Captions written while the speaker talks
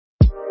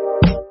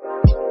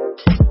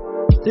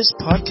This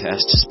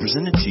podcast is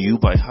presented to you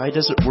by High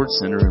Desert Word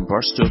Center in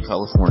Barstow,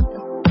 California.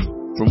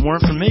 For more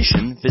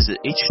information, visit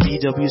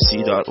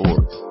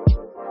hdwc.org.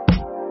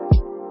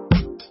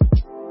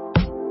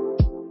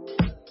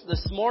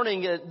 This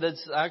morning,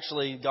 that's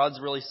actually,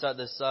 God's really set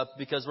this up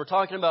because we're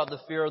talking about the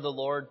fear of the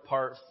Lord,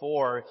 part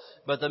 4,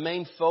 but the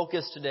main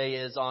focus today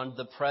is on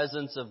the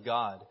presence of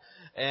God.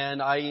 And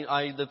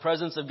the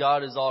presence of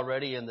God is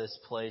already in this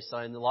place.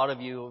 And a lot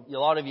of you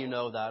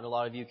know that. A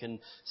lot of you can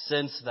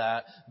sense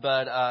that.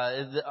 But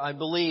I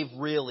believe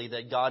really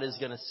that God is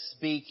going to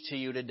speak to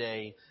you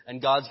today,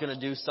 and God's going to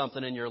do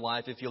something in your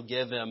life if you'll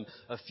give Him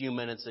a few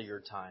minutes of your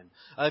time.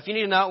 If you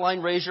need an outline,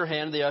 raise your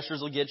hand. The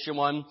ushers will get you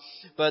one.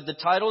 But the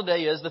title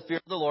today is The Fear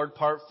of the Lord,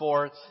 Part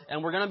 4,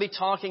 and we're going to be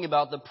talking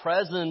about the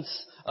presence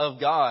of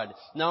God.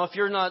 Now, if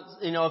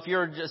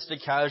you're just a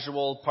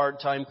casual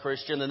part-time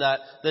Christian, then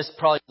this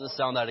probably doesn't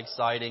sound that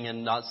exciting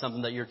and not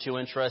something that you're too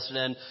interested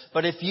in.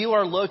 But if you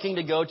are looking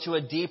to go to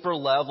a deeper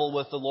level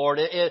with the Lord,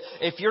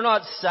 if you're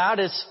not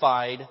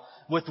satisfied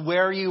with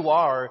where you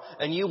are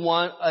and you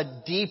want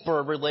a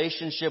deeper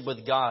relationship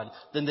with God,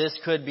 then this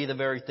could be the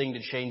very thing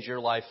to change your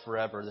life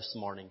forever this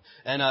morning.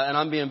 And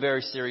I'm being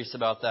very serious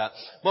about that.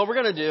 What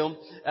we're going to do,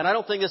 and I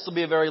don't think this will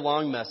be a very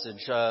long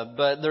message,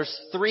 but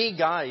there's 3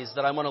 guys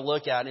that I want to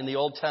look at in the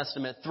Old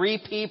Testament,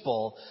 3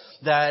 people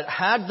that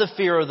had the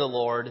fear of the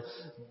Lord,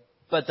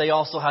 but they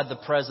also had the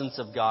presence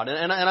of God.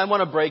 And I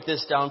want to break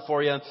this down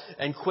for you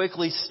and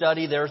quickly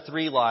study their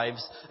 3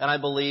 lives. And I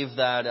believe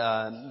that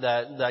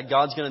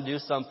God's going to do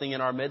something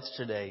in our midst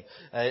today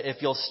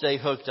if you'll stay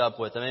hooked up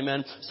with Him.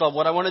 Amen. So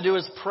what I want to do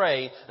is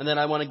pray, and then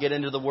I want to get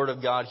into the Word of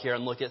God here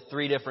and look at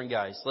 3 different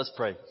guys. Let's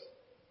pray.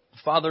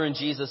 Father, in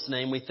Jesus'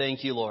 name, we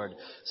thank you, Lord,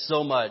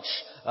 so much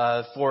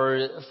for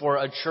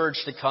a church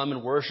to come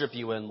and worship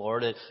you in,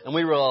 Lord. And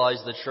we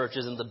realize the church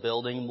isn't the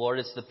building, Lord.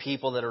 It's the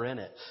people that are in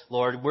it.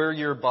 Lord, we're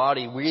your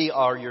body. We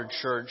are your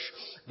church.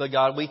 But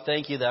God, we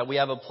thank you that we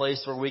have a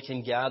place where we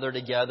can gather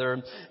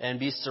together and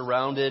be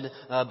surrounded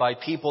by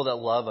people that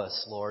love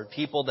us, Lord.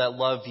 People that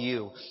love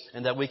you,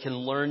 and that we can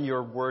learn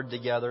your word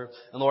together.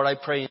 And Lord, I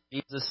pray in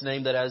Jesus'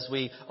 name that as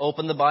we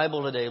open the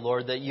Bible today,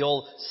 Lord, that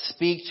you'll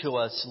speak to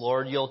us,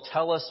 Lord. You'll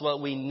tell us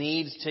what we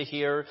need to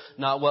hear,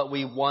 not what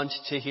we want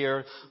to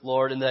hear,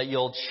 Lord, and that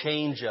you'll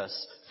change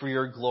us for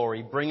your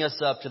glory. Bring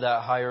us up to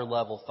that higher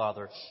level,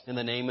 Father, in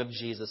the name of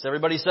Jesus.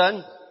 Everybody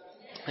said?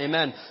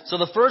 Amen. So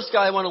the first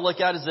guy I want to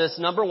look at is this.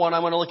 Number 1, I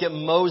want to look at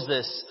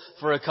Moses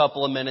for a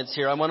couple of minutes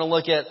here. I want to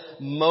look at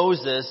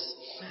Moses.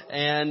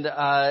 And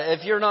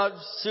if you're not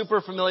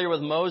super familiar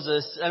with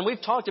Moses, and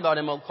we've talked about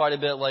him quite a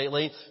bit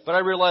lately, but I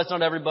realize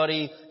not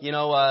everybody,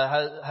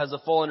 has a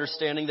full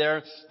understanding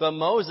there. But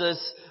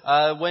Moses,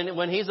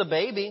 when he's a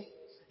baby,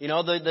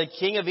 the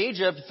king of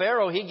Egypt,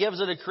 Pharaoh, he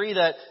gives a decree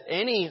that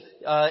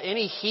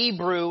any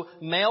Hebrew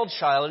male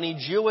child, any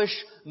Jewish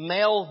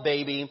male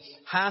baby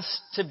has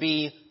to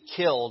be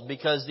killed,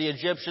 because the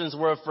Egyptians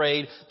were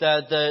afraid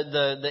that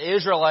the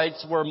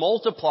Israelites were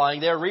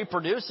multiplying, they're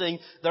reproducing.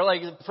 They're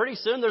like, pretty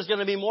soon there's going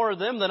to be more of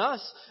them than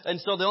us.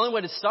 And so the only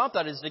way to stop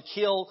that is to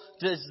kill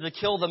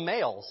the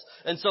males.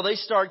 And so they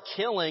start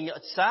killing,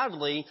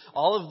 sadly,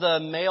 all of the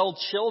male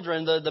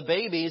children, the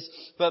babies.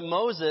 But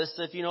Moses,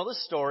 if you know the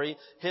story,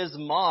 his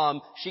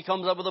mom, she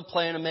comes up with a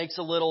plan and makes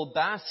a little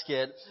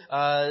basket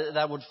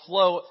that would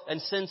float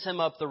and sends him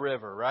up the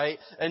river, right?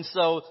 And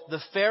so the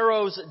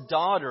Pharaoh's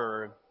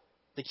daughter,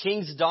 the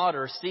king's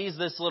daughter, sees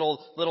this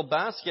little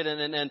basket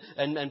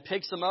and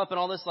picks him up and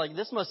all this. Like,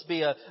 this must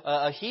be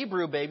a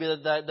Hebrew baby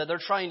that they're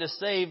trying to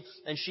save,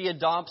 and she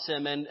adopts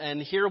him.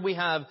 And here we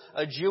have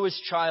a Jewish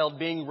child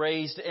being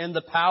raised in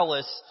the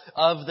palace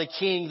of the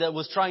king that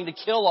was trying to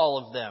kill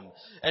all of them.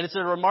 And it's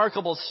a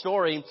remarkable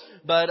story.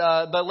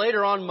 But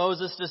later on,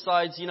 Moses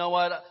decides, you know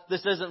what,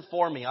 this isn't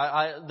for me.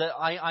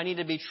 I need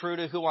to be true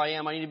to who I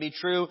am. I need to be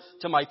true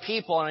to my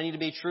people, and I need to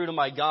be true to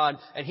my God.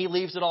 And he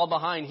leaves it all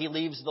behind. He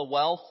leaves the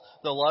wealth,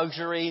 the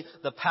luxury,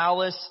 the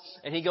palace,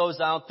 and he goes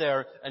out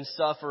there and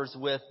suffers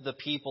with the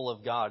people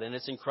of God. And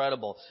it's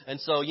incredible. And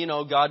so,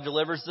 God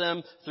delivers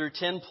them through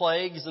 10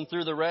 plagues and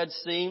through the Red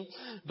Sea.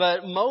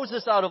 But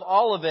Moses, out of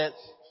all of it,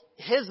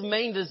 his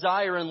main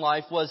desire in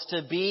life was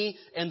to be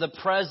in the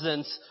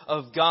presence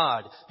of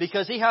God.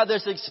 Because he had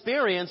this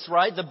experience,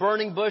 right? The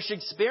burning bush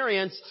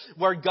experience,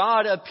 where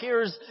God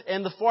appears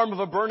in the form of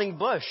a burning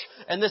bush.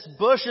 And this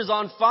bush is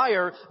on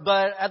fire,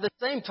 but at the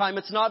same time,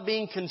 it's not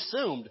being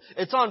consumed.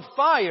 It's on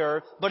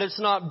fire, but it's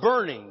not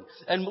burning.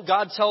 And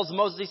God tells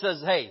Moses, he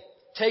says, hey,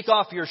 take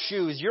off your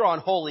shoes. You're on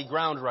holy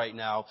ground right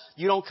now.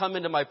 You don't come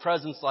into my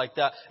presence like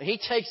that. And he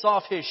takes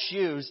off his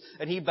shoes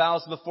and he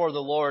bows before the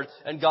Lord,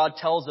 and God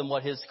tells him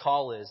what his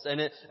call is.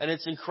 And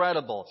it's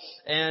incredible.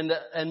 And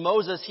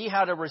Moses, he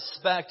had a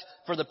respect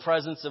for the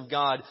presence of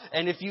God.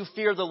 And if you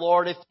fear the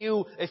Lord,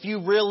 if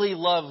you really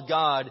love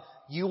God,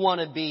 you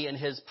want to be in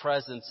His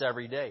presence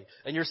every day.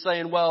 And you're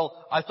saying,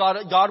 well, I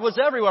thought God was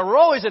everywhere. We're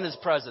always in His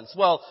presence.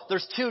 Well,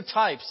 there's 2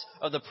 types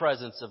of the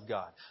presence of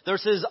God.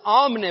 There's His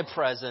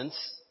omnipresence.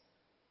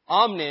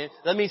 omniscient.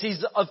 That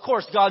means of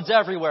course, God's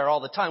everywhere all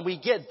the time. We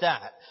get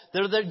that.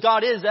 That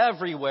God is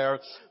everywhere.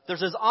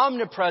 There's His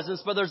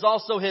omnipresence, but there's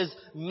also His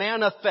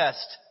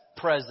manifest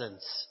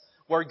presence,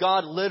 where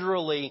God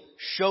literally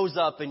shows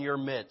up in your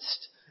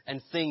midst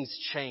and things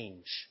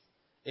change.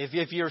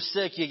 If you're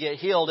sick, you get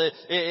healed.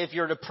 If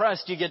you're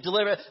depressed, you get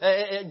delivered.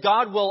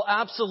 God will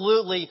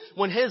absolutely,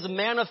 when His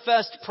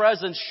manifest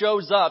presence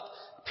shows up,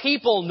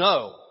 people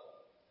know.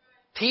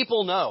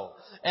 People know.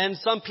 And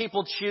some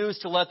people choose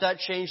to let that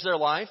change their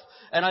life.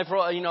 And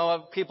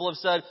people have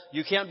said,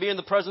 you can't be in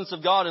the presence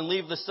of God and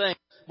leave the same.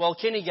 Well,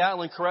 Kenny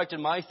Gatlin corrected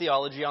my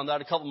theology on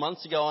that a couple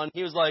months ago, and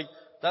he was like,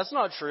 that's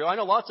not true. I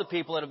know lots of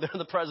people that have been in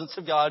the presence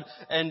of God,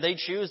 and they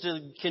choose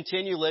to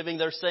continue living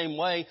their same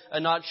way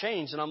and not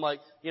change. And I'm like,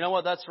 you know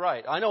what? That's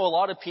right. I know a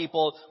lot of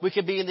people, we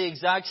could be in the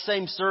exact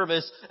same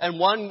service, and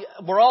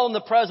we're all in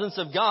the presence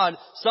of God.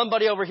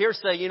 Somebody over here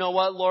say, you know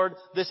what, Lord,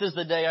 this is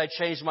the day I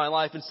changed my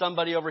life. And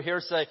somebody over here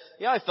say,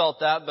 yeah, I felt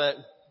that, but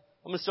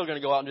I'm still going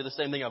to go out and do the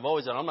same thing I've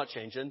always done. I'm not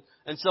changing.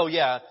 And so,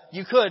 yeah,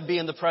 you could be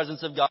in the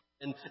presence of God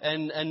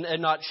and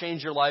not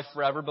change your life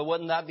forever, but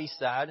wouldn't that be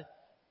sad?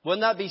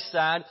 Wouldn't that be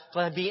sad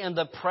to be in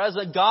the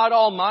presence? God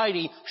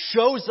Almighty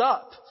shows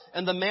up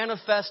in the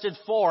manifested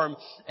form,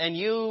 and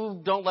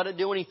you don't let it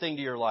do anything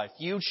to your life.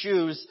 You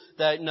choose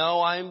that, no,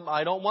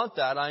 I don't want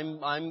that.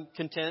 I'm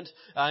content.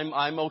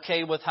 I'm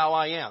okay with how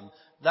I am.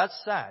 That's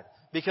sad,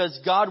 because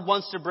God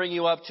wants to bring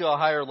you up to a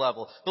higher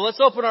level. But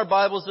let's open our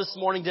Bibles this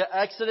morning to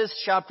Exodus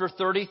chapter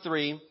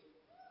 33.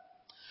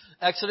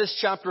 Exodus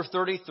chapter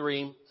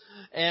 33.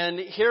 And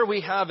here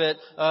we have it.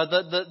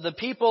 The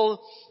people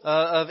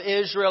of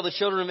Israel, the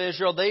children of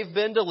Israel, they've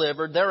been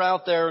delivered. They're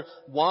out there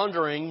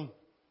wandering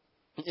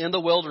in the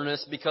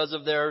wilderness because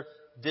of their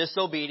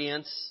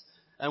disobedience.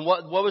 And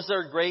what was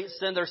their great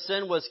sin? Their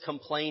sin was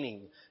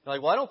complaining. You're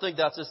like, well, I don't think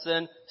that's a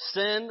sin.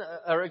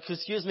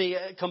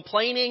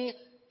 Complaining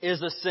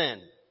is a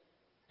sin.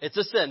 It's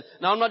a sin.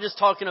 Now, I'm not just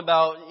talking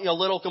about a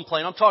little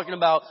complaint. I'm talking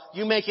about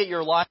you make it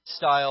your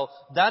lifestyle.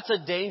 That's a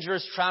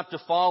dangerous trap to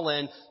fall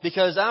in,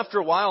 because after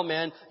a while,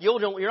 man, you're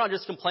not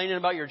just complaining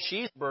about your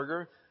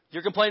cheeseburger.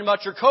 You're complaining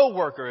about your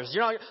coworkers.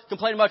 You're not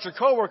complaining about your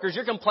coworkers.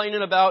 You're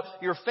complaining about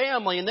your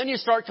family. And then you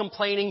start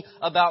complaining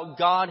about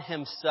God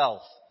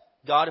Himself.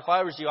 God, if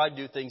I was you, I'd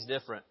do things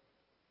different.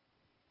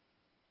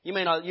 You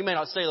may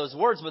not say those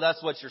words, but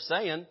that's what you're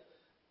saying.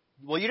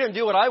 Well, you didn't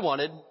do what I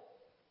wanted.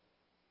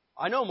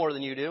 I know more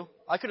than you do.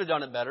 I could have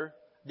done it better.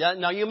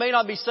 Now, you may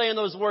not be saying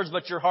those words,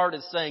 but your heart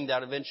is saying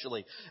that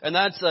eventually. And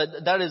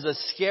that is a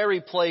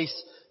scary place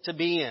to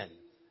be in.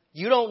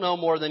 You don't know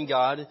more than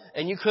God,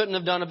 and you couldn't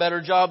have done a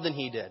better job than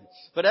He did.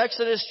 But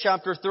Exodus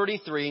chapter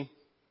 33,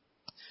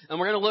 and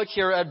we're going to look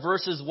here at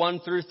verses 1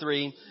 through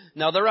 3.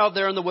 Now, they're out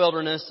there in the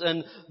wilderness,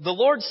 and the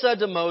Lord said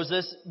to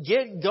Moses,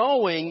 get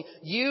going,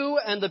 you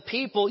and the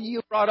people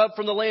you brought up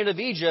from the land of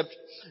Egypt.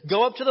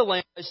 Go up to the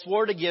land I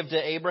swore to give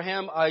to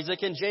Abraham,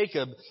 Isaac, and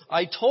Jacob.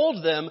 I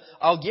told them,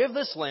 I'll give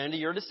this land to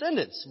your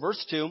descendants.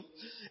 Verse 2,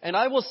 and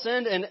I will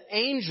send an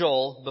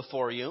angel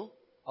before you.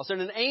 I'll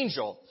send an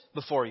angel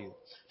before you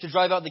to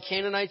drive out the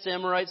Canaanites,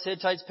 Amorites,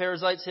 Hittites,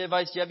 Perizzites,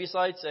 Hivites,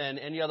 Jebusites, and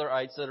any other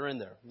ites that are in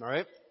there. All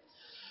right?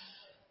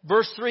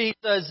 Verse 3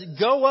 says,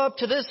 go up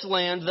to this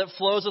land that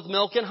flows with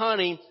milk and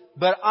honey,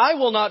 but I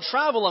will not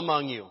travel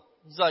among you.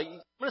 He's like,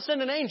 I'm going to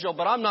send an angel,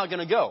 but I'm not going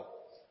to go.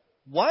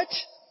 What?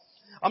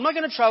 I'm not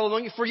going to travel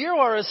among you, for you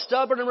are a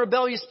stubborn and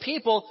rebellious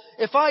people.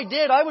 If I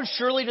did, I would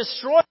surely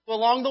destroy you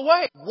along the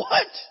way.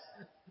 What?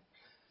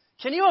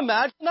 Can you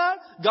imagine that?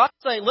 God's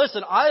saying,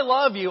 listen, I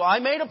love you. I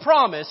made a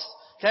promise.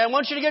 Okay, I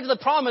want you to get to the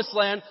promised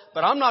land,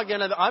 but I'm not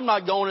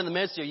going in the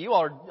midst of you.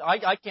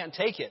 I can't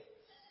take it.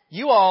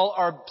 You all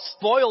are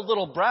spoiled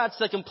little brats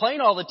that complain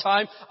all the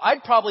time.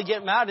 I'd probably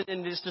get mad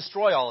and just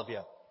destroy all of you.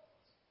 Have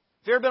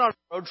you ever been on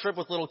a road trip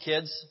with little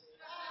kids?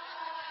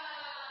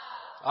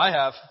 I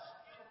have.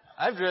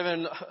 I've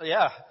driven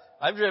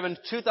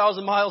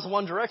 2,000 miles in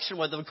one direction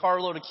with a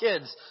carload of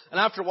kids. And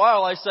after a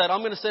while I said, I'm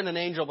going to send an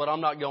angel, but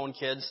I'm not going,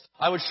 kids.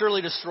 I would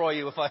surely destroy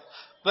you if I...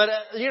 But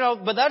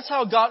that's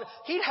how God,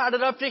 He had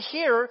it up to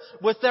here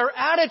with their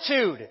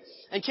attitude.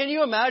 And can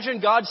you imagine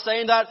God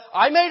saying that?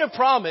 I made a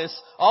promise,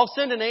 I'll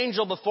send an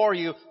angel before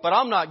you, but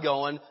I'm not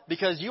going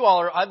because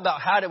I've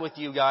about had it with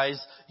you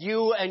guys.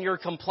 You and your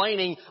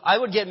complaining, I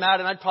would get mad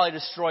and I'd probably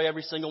destroy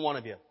every single one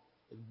of you.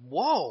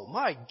 Whoa,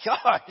 my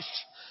gosh.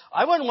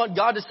 I wouldn't want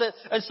God to say,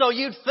 and so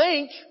you'd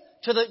think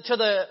to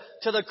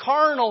the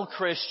carnal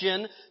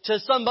Christian, to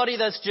somebody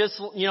that's just,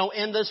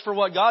 in this for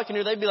what God can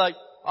do, they'd be like,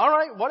 all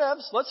right,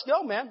 whatevs. Let's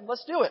go, man.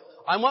 Let's do it.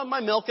 I want my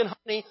milk and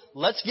honey.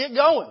 Let's get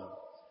going.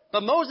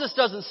 But Moses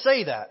doesn't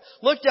say that.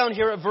 Look down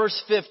here at verse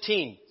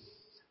 15.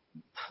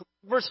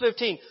 Verse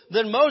 15.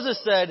 Then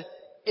Moses said,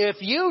 if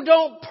you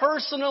don't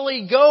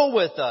personally go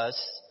with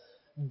us,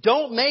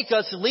 don't make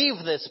us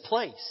leave this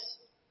place.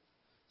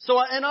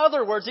 So in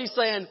other words, he's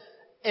saying,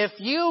 if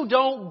you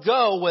don't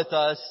go with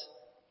us,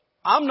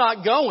 I'm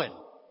not going.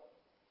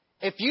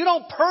 If you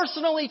don't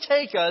personally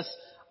take us,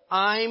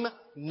 I'm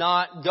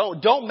not going.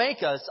 Don't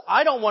make us.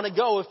 I don't want to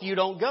go if you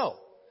don't go.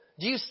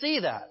 Do you see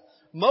that?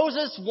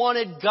 Moses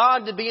wanted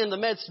God to be in the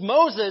midst.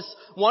 Moses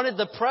wanted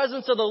the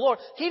presence of the Lord.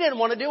 He didn't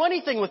want to do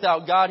anything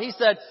without God. He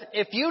said,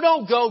 if you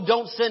don't go,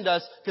 don't send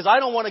us, because I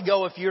don't want to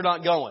go if you're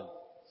not going.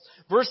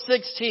 Verse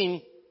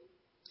 16,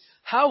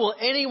 how will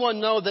anyone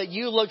know that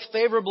you look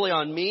favorably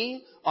on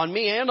me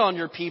and on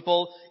your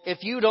people,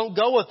 if you don't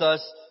go with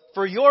us?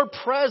 For your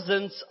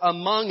presence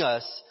among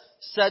us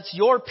sets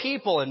your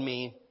people and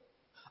me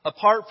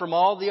apart from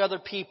all the other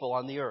people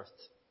on the earth.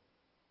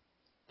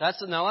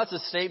 That's a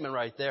statement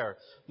right there.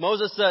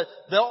 Moses said,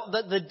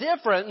 the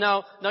different,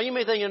 now you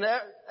may think,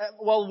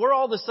 well, we're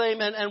all the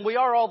same, and we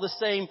are all the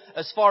same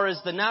as far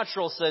as the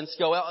natural sense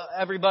go.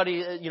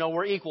 Everybody,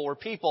 we're equal, we're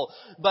people.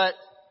 But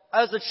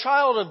as a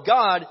child of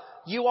God,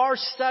 you are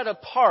set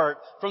apart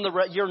from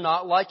you're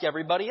not like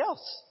everybody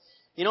else.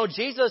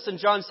 Jesus in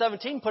John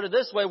 17 put it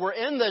this way, we're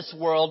in this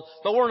world,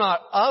 but we're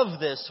not of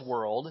this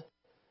world.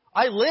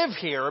 I live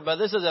here, but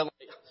this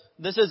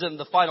isn't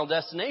the final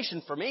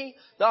destination for me.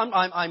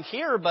 I'm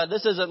here, but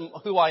this isn't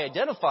who I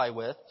identify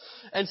with.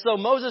 And so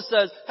Moses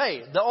says,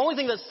 hey, the only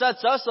thing that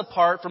sets us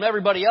apart from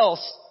everybody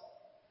else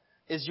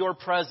is your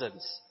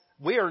presence.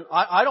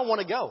 I don't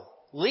want to go.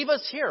 Leave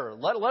us here.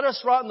 Let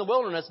us rot in the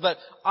wilderness, but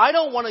I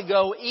don't want to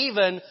go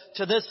even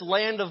to this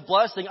land of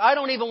blessing. I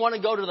don't even want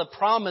to go to the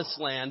promised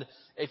land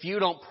if you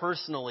don't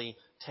personally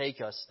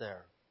take us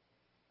there.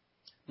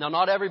 Now,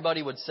 not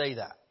everybody would say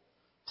that.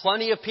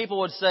 Plenty of people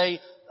would say,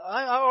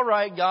 all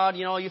right, God,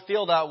 you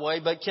feel that way,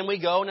 but can we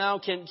go now?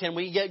 Can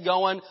we get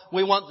going?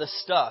 We want the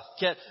stuff.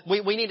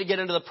 We need to get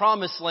into the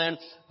promised land.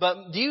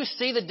 But do you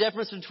see the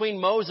difference between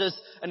Moses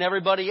and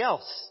everybody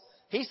else?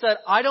 He said,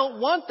 I don't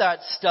want that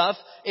stuff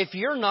if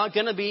you're not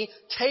going to be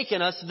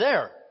taking us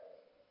there.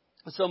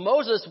 So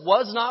Moses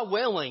was not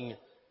willing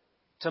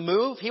to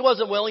move. He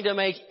wasn't willing to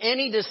make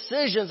any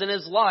decisions in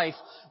his life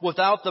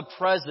without the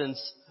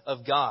presence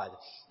of God.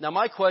 Now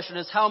my question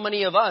is, how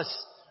many of us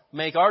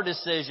make our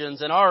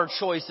decisions and our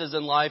choices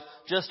in life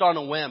just on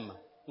a whim,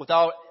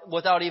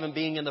 without even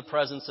being in the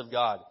presence of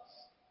God?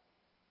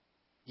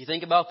 You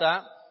think about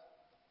that?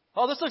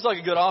 Oh, this looks like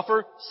a good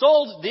offer.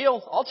 Sold.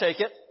 Deal. I'll take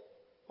it.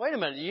 Wait a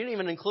minute. You didn't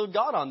even include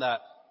God on that.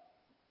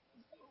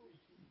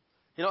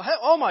 Hey,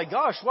 oh my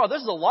gosh. Wow,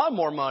 this is a lot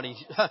more money.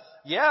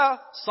 Yeah.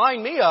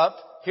 Sign me up.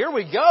 Here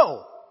we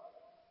go.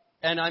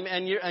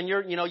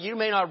 You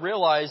may not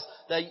realize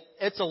that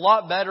it's a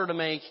lot better to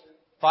make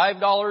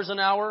 $5 an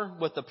hour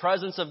with the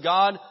presence of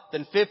God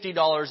than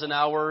 $50 an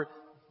hour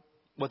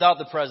without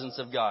the presence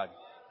of God.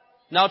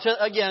 Now, to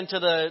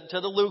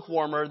the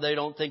lukewarmer, they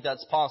don't think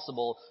that's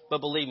possible,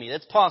 but believe me,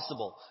 it's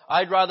possible.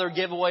 I'd rather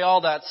give away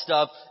all that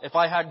stuff if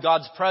I had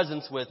God's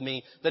presence with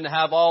me than to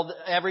have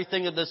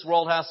everything that this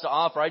world has to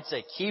offer. I'd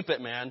say, keep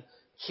it, man.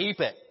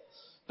 Keep it.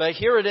 But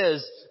here it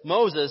is.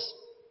 Moses,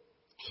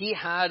 he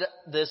had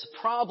this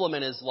problem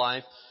in his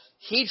life.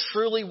 He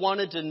truly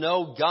wanted to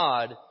know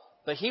God,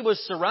 but he was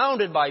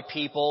surrounded by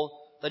people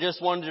that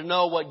just wanted to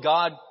know what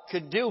God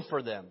could do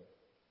for them.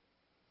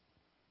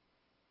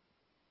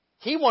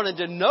 He wanted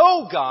to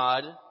know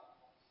God.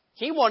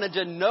 He wanted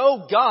to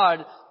know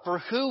God for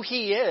who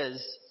He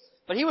is.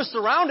 But he was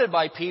surrounded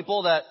by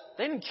people that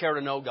they didn't care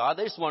to know God.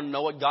 They just wanted to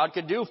know what God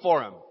could do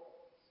for him.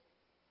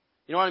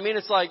 You know what I mean?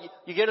 It's like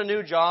you get a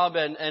new job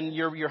and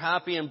you're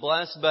happy and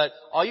blessed, but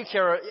all you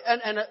care,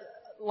 and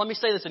let me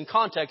say this in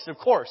context, of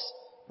course.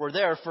 We're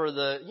there for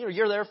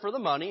you're there for the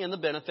money and the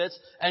benefits,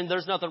 and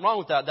there's nothing wrong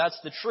with that. That's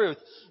the truth.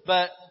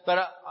 But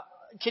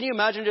can you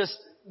imagine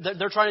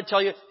they're trying to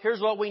tell you, here's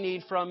what we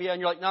need from you, and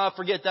you're like, no,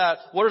 forget that.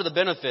 What are the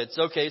benefits?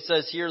 Okay, it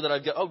says here that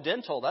I've got,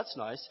 dental, that's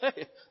nice.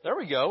 Hey, there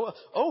we go.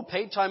 Oh,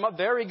 paid time up,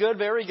 very good,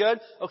 very good.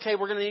 Okay,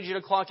 we're going to need you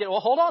to clock in. Well,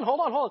 hold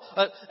on.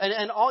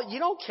 And all, you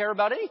don't care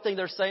about anything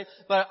they're saying,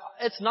 but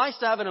it's nice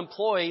to have an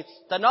employee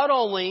that not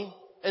only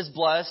is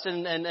blessed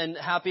and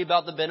happy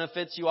about the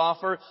benefits you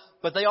offer,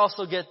 but they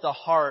also get the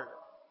heart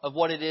of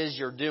what it is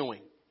you're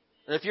doing.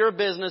 And if you're a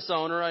business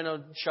owner, I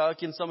know Chuck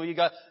and some of you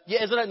guys,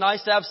 isn't it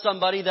nice to have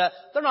somebody that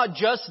they're not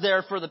just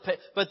there for the pay,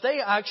 but they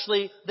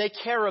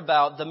care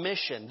about the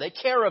mission. They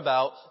care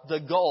about the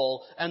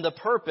goal and the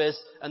purpose,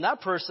 and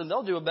that person,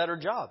 they'll do a better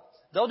job.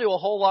 They'll do a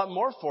whole lot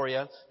more for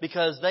you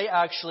because they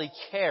actually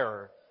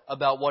care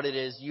about what it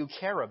is you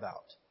care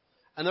about.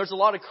 And there's a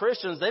lot of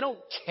Christians, they don't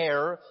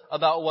care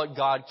about what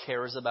God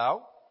cares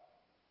about.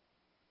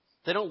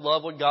 They don't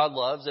love what God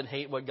loves and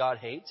hate what God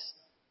hates.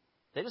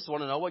 They just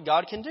want to know what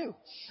God can do.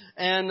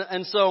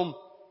 And so,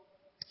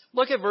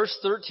 look at verse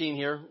 13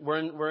 here.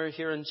 We're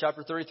here in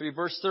chapter 33,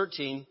 verse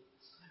 13.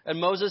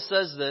 And Moses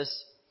says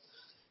this.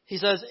 He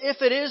says,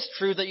 if it is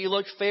true that you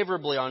look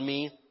favorably on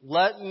me,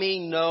 let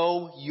me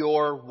know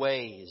your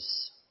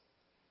ways,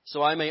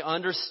 so I may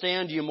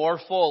understand you more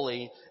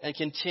fully and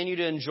continue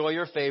to enjoy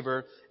your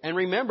favor. And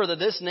remember that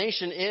this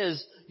nation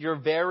is your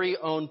very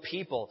own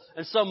people.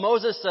 And so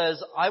Moses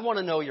says, I want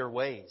to know your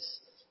ways.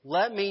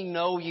 Let me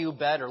know you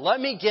better. Let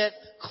me get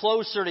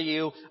closer to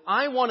you.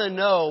 I want to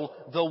know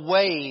the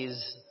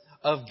ways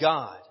of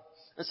God.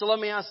 And so let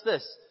me ask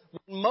this.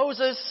 When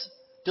Moses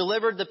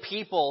delivered the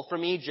people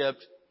from Egypt,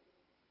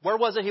 where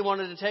was it he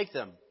wanted to take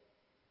them?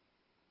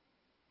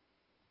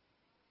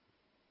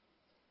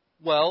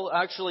 Well,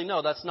 actually,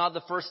 no, that's not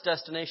the first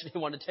destination he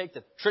wanted to take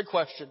them. Trick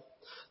question.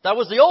 That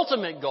was the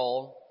ultimate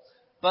goal.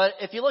 But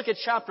if you look at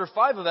chapter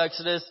 5 of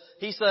Exodus,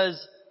 he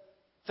says,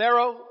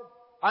 Pharaoh,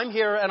 I'm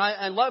here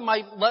and let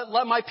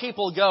my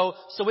people go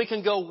so we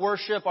can go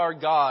worship our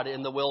God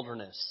in the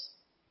wilderness.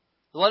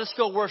 Let us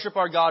go worship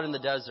our God in the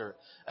desert.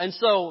 And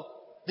so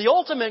the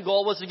ultimate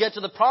goal was to get to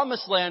the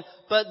promised land,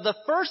 but the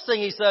first thing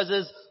he says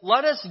is,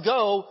 let us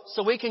go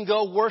so we can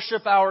go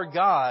worship our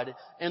God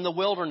in the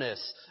wilderness.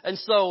 And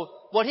so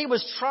what he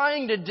was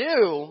trying to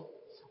do,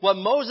 what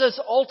Moses'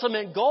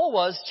 ultimate goal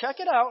was, check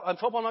it out. I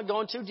hope I'm not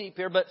going too deep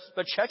here, but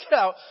check it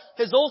out.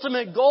 His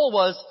ultimate goal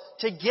was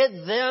to get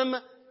them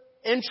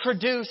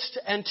introduced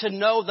and to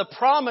know the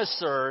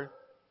promiser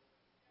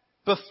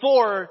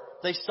before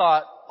they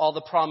sought all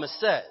the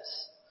promises.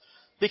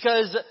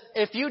 Because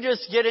if you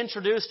just get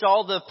introduced to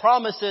all the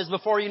promises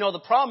before you know the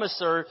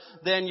promiser,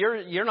 then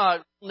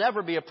you'll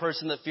never be a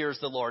person that fears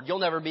the Lord. You'll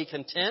never be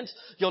content.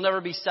 You'll never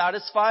be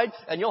satisfied,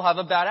 and you'll have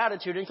a bad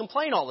attitude and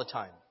complain all the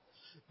time.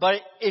 But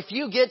if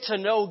you get to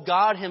know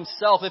God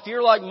Himself, if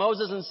you're like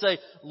Moses and say,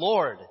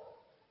 Lord,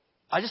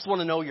 I just want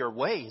to know your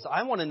ways.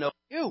 I want to know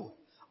you.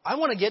 I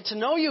want to get to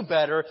know you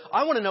better.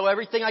 I want to know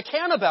everything I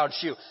can about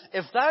you.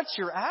 If that's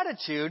your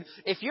attitude,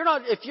 if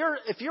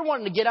you're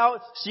wanting to get out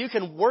so you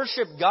can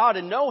worship God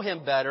and know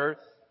Him better,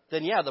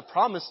 then yeah, the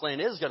promised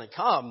land is going to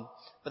come,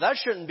 but that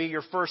shouldn't be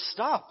your first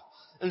stop.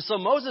 And so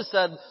Moses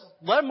said,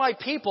 let my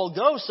people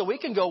go so we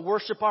can go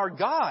worship our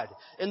God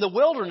in the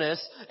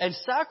wilderness and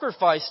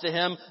sacrifice to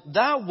Him.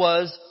 That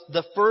was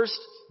the first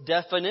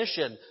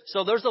definition.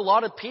 So there's a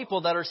lot of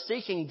people that are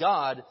seeking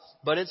God,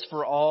 but it's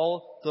for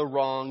all the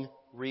wrong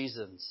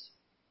reasons.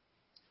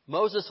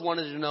 Moses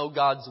wanted to know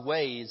God's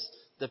ways.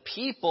 The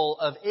people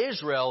of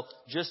Israel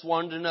just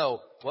wanted to know,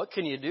 what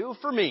can you do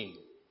for me?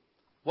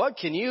 What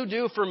can you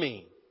do for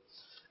me?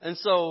 And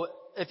so,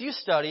 if you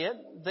study it,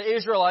 the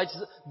Israelites,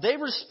 they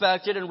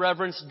respected and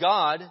reverenced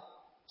God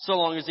so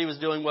long as He was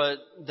doing what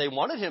they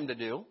wanted Him to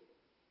do.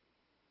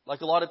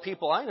 Like a lot of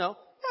people I know,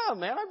 yeah,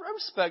 man, I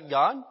respect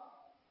God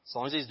as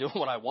long as He's doing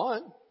what I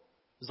want.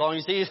 As long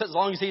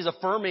as He's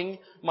affirming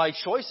my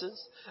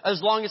choices.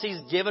 As long as He's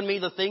given me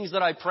the things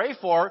that I pray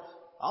for,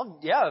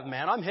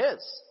 I'm His.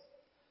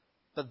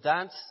 But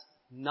that's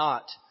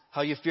not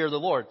how you fear the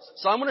Lord.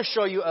 So I'm going to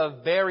show you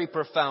a very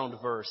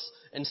profound verse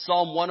in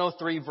Psalm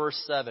 103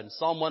 verse 7.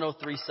 Psalm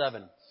 103,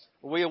 7.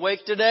 Are we awake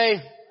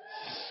today?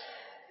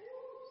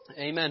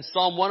 Amen.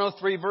 Psalm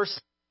 103 verse 7.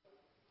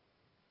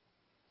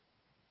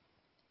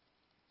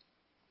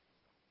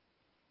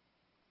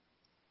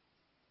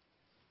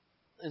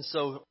 And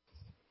so,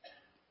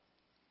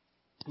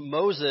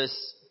 Moses,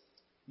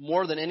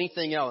 more than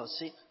anything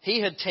else, he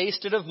had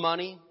tasted of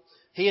money.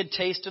 He had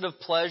tasted of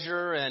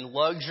pleasure and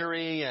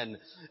luxury and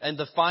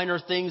the finer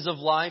things of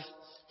life.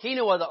 He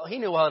knew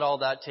what all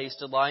that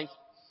tasted like,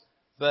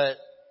 but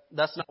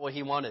that's not what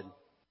he wanted.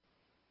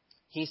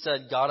 He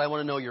said, God, I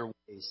want to know your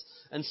ways.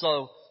 And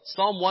so,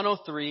 Psalm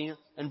 103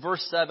 and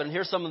verse 7,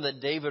 here's something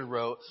that David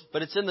wrote,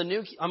 but it's in I'm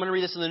going to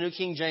read this in the New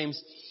King James.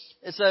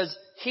 It says,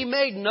 He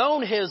made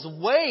known His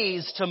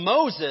ways to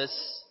Moses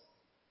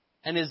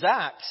and His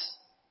acts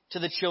to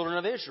the children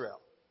of Israel.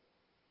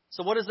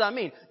 So what does that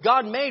mean?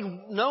 God made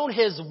known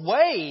His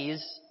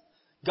ways.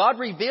 God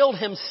revealed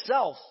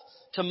Himself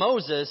to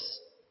Moses.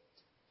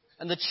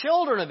 And the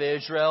children of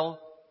Israel,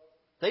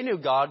 they knew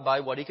God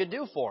by what He could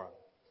do for them.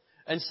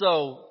 And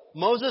so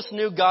Moses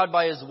knew God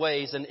by His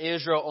ways and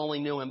Israel only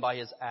knew Him by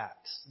His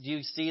acts. Do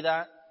you see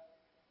that?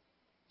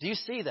 Do you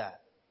see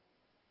that?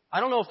 I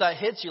don't know if that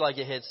hits you like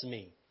it hits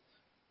me.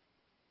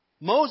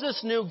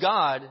 Moses knew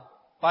God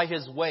by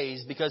his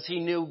ways because he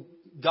knew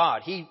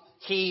God. He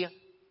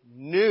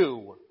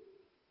knew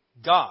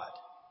God.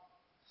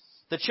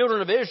 The children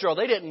of Israel,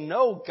 they didn't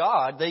know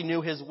God, they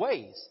knew His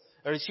ways.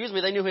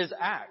 They knew His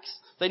acts.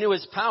 They knew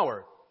His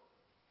power.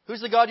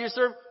 Who's the God you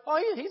serve?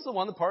 Oh, He's the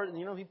one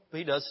that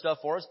He does stuff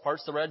for us,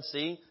 parts the Red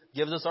Sea,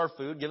 gives us our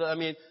food,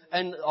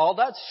 and all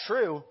that's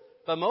true.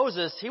 But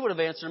Moses, he would have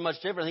answered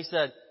much different. He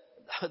said,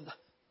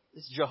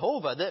 it's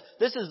Jehovah.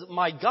 This is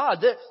my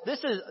God.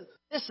 This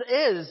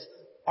is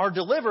our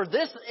deliverer.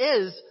 This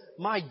is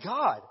my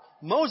God.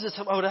 Moses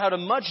would have had a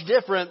much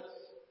different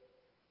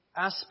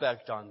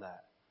aspect on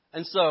that.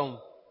 And so,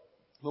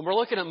 when we're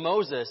looking at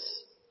Moses,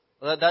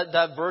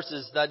 that verse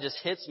that just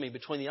hits me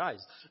between the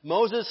eyes.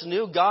 Moses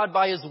knew God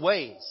by his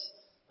ways,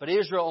 but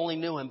Israel only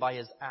knew Him by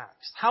his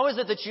acts. How is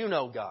it that you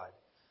know God?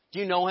 Do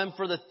you know Him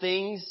for the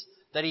things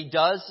that He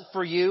does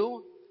for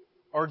you?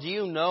 Or do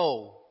you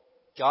know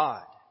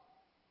God?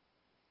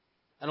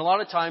 And a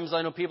lot of times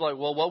I know people are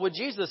like, well, what would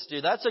Jesus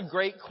do? That's a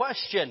great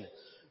question.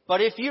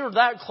 But if you're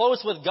that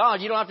close with God,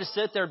 you don't have to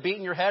sit there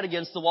beating your head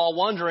against the wall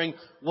wondering,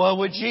 what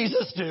would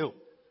Jesus do?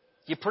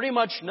 You pretty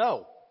much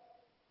know.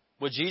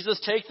 Would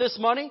Jesus take this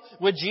money?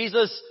 Would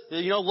Jesus,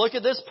 look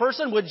at this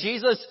person? Would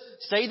Jesus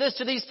say this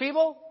to these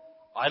people?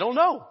 I don't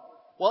know.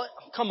 Well,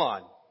 come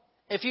on.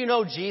 If you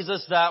know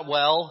Jesus that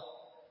well,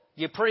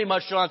 you pretty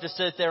much don't have to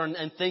sit there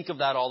and think of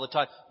that all the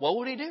time. What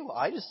would He do?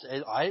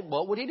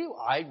 What would He do?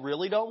 I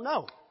really don't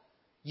know.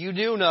 You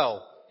do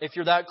know. if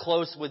you're that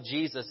close with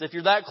Jesus. If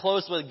you're that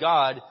close with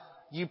God,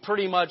 you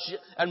pretty much,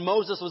 and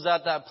Moses was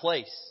at that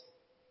place.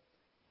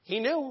 He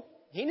knew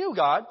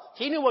God.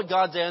 He knew what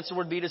God's answer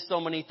would be to so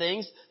many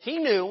things. He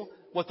knew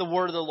what the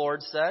word of the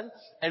Lord said.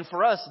 And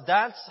for us,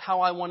 that's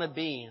how I want to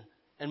be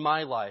in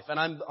my life. And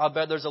I'll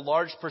bet there's a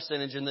large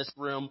percentage in this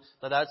room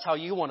that's how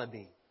you want to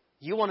be.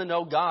 You want to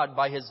know God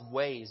by His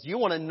ways. You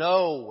want to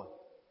know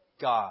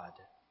God.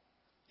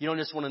 You don't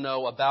just want to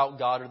know about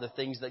God or the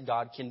things that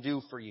God can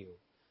do for you.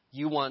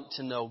 You want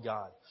to know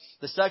God.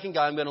 The second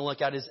guy I'm going to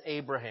look at is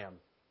Abraham.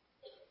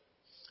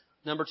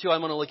 Number 2,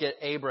 I'm going to look at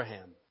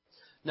Abraham.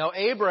 Now,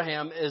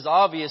 Abraham is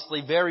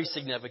obviously very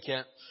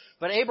significant,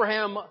 but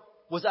Abraham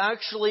was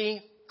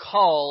actually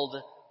called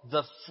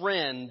the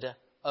friend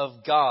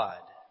of God.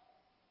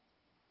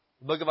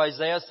 The book of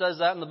Isaiah says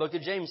that, and the book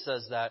of James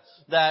says that.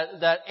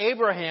 That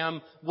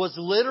Abraham was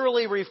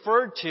literally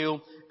referred to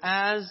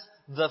as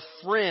the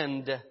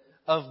friend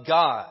of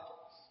God.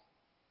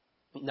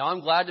 Now,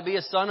 I'm glad to be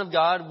a son of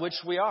God, which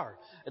we are.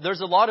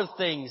 There's a lot of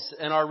things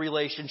in our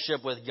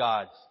relationship with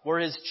God. We're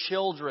His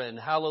children,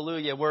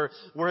 hallelujah.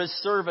 We're His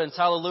servants,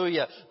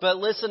 hallelujah. But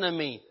listen to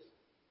me.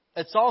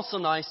 It's also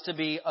nice to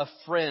be a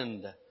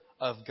friend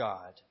of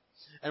God.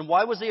 And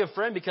why was he a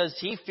friend? Because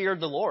he feared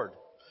the Lord.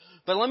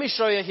 But let me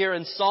show you here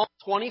in Psalm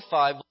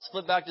 25. Let's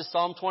flip back to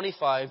Psalm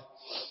 25.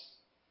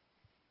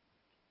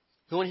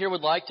 Who in here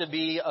would like to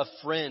be a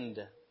friend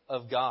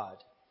of God?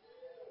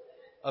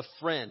 A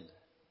friend.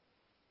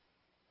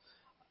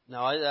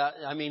 Now,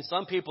 I mean,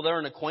 some people, they're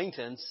an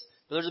acquaintance.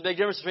 But there's a big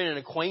difference between an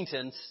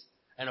acquaintance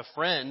and a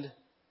friend.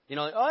 You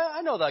know, like, oh,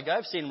 I know that guy.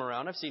 I've seen him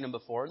around. I've seen him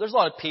before. There's a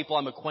lot of people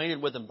I'm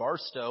acquainted with in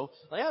Barstow.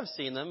 Like, I've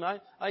seen them.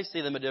 I see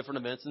them at different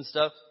events and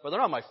stuff. But they're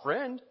not my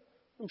friend.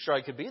 I'm sure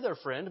I could be their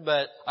friend,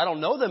 but I don't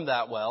know them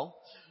that well.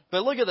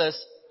 But look at this.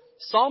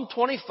 Psalm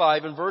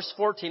 25 and verse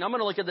 14. I'm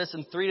going to look at this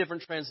in 3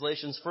 different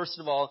translations. First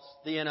of all,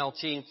 the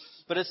NLT.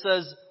 But it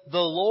says, the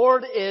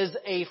Lord is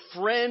a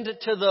friend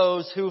to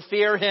those who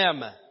fear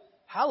Him.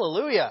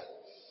 Hallelujah.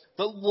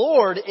 The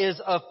Lord is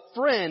a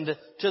friend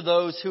to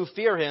those who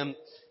fear Him.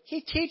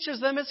 He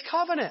teaches them His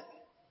covenant.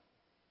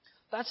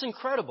 That's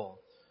incredible.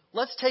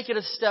 Let's take it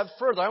a step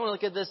further. I want to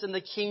look at this in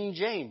the King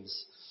James.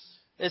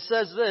 It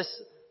says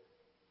this,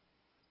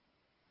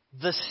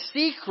 the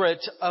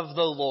secret of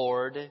the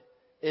Lord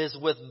is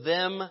with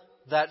them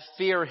that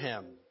fear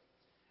Him,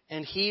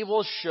 and He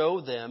will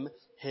show them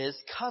His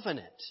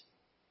covenant.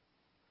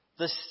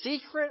 The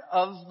secret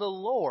of the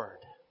Lord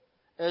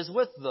is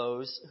with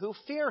those who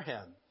fear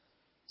Him.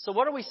 So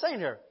what are we saying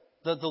here?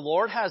 That the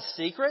Lord has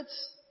secrets?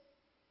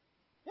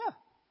 Yeah.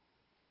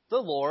 The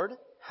Lord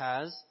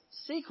has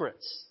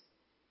secrets.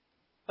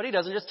 But He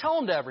doesn't just tell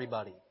them to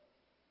everybody.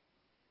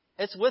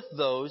 It's with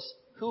those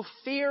who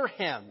fear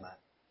Him.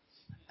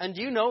 And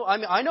do you know,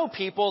 I know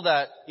people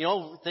that, you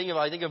know,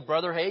 I think of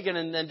Brother Hagin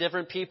and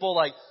different people,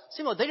 like,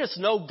 seem like they just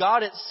know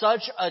God at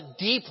such a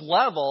deep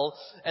level,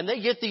 and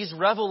they get these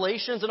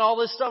revelations and all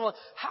this stuff.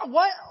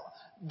 Like,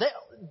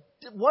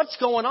 what's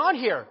going on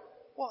here?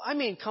 Well, I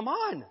mean, come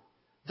on.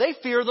 They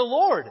fear the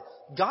Lord.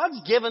 God's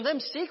given them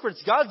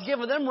secrets. God's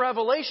given them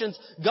revelations.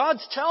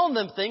 God's telling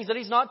them things that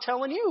He's not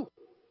telling you.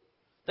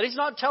 That He's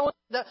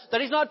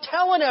not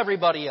telling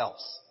everybody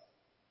else.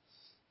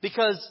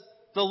 Because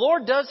the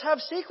Lord does have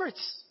secrets.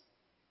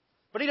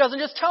 But He doesn't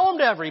just tell them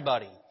to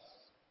everybody.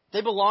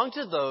 They belong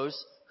to those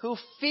who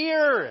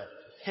fear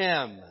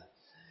Him.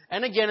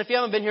 And again, if you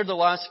haven't been here the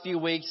last few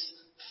weeks,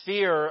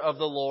 fear of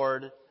the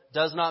Lord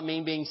does not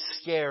mean being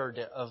scared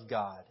of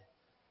God.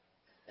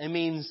 It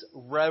means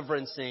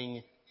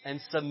reverencing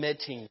and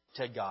submitting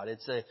to God.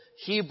 It's a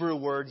Hebrew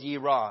word,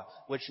 yirah,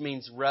 which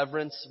means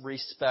reverence,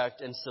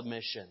 respect, and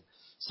submission.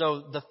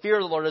 So the fear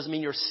of the Lord doesn't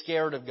mean you're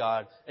scared of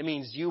God. It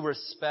means you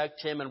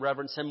respect Him and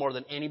reverence Him more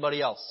than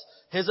anybody else.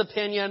 His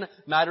opinion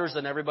matters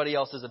and everybody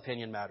else's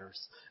opinion matters.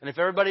 And if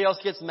everybody else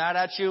gets mad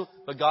at you,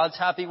 but God's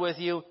happy with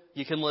you,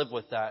 you can live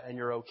with that and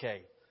you're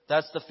okay.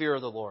 That's the fear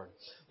of the Lord.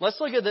 Let's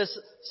look at this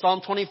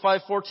Psalm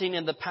 25:14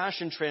 in the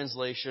Passion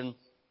Translation.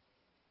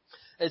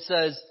 It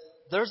says,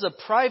 there's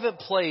a private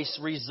place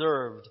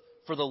reserved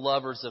for the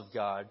lovers of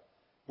God,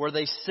 where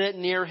they sit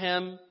near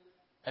Him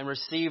and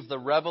receive the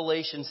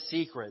revelation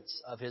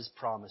secrets of His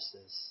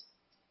promises.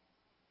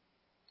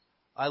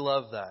 I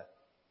love that.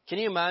 Can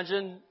you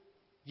imagine?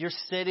 You're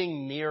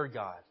sitting near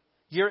God.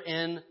 You're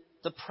in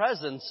the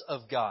presence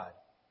of God.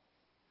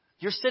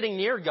 You're sitting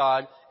near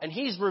God and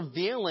He's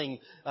revealing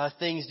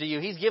things to you.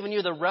 He's giving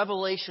you the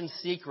revelation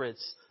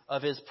secrets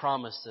of His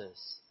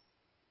promises.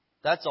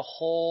 That's a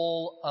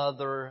whole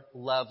other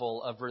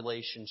level of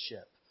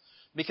relationship.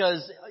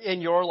 Because in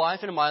your life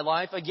and in my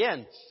life,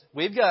 again,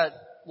 we've got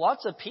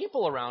lots of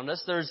people around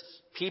us. There's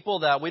people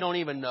that we don't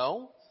even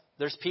know.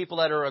 There's people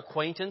that are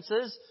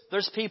acquaintances.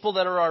 There's people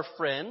that are our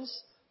friends.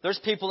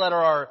 There's people that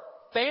are our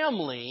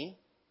family.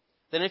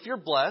 Then if you're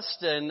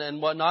blessed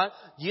and whatnot,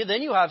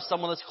 then you have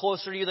someone that's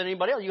closer to you than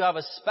anybody else. You have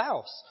a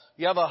spouse.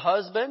 You have a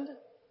husband,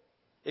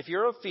 if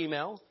you're a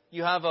female.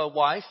 You have a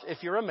wife,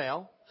 if you're a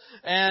male.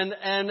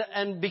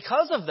 And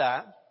because of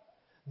that,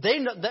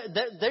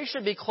 They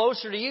should be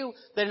closer to you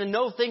than to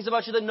know things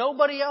about you that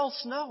nobody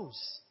else knows.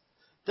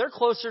 They're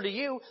closer to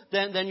you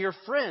than your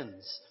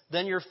friends,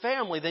 than your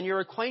family, than your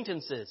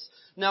acquaintances.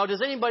 Now,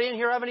 does anybody in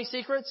here have any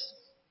secrets?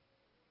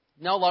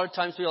 Now, a lot of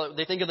times people,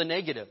 they think of the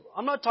negative.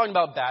 I'm not talking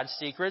about bad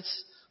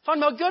secrets. I'm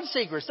talking about good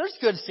secrets. There's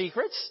good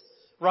secrets,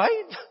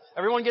 right?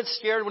 Everyone gets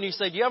scared when you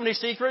say, do you have any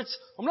secrets?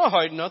 I'm not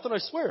hiding nothing, I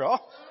swear. Oh,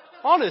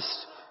 honest.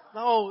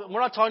 No, we're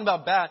not talking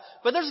about bad.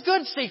 But there's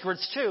good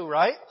secrets too,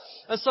 right?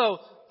 And so,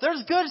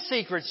 there's good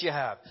secrets you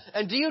have.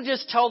 And do you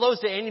just tell those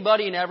to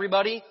anybody and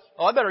everybody?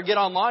 Oh, I better get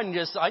online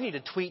and I need to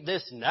tweet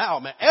this now,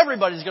 man.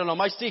 Everybody's going to know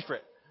my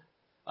secret.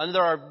 And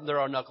there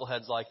are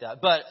knuckleheads like that.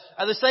 But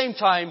at the same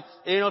time,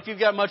 if you've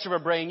got much of a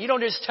brain, you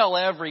don't just tell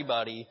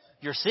everybody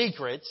your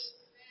secrets.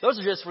 Those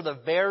are just for the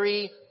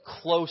very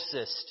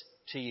closest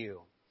to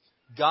you.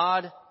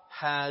 God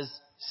has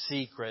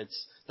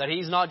secrets that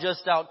He's not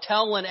just out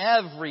telling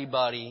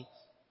everybody.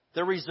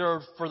 They're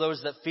reserved for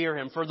those that fear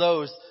Him, for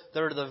those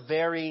that are the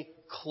very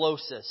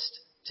closest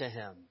to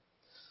Him.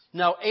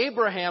 Now,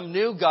 Abraham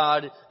knew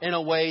God in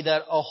a way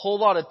that a whole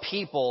lot of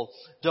people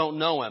don't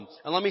know Him.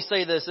 And let me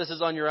say this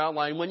is on your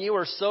outline. When you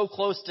are so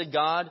close to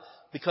God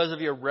because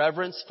of your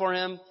reverence for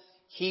Him,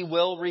 He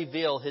will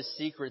reveal His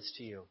secrets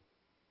to you.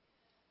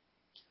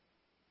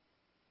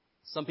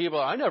 Some people,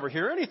 I never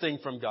hear anything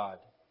from God.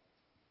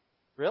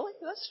 Really?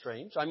 That's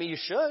strange. I mean, you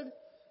should.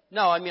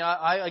 No, I mean,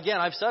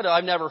 I've said it.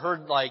 I've never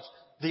heard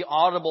the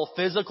audible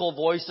physical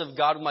voice of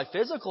God with my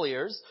physical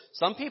ears.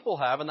 Some people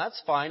have, and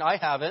that's fine. I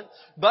haven't.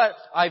 But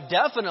I've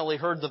definitely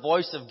heard the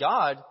voice of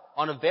God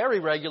on a very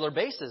regular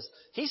basis.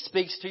 He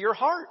speaks to your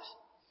heart.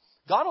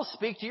 God will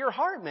speak to your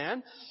heart,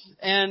 man.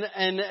 And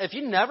if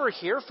you never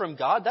hear from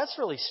God, that's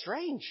really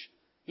strange.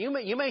 You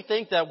may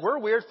think that we're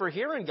weird for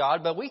hearing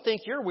God, but we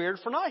think you're weird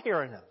for not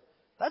hearing Him.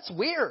 That's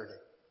weird.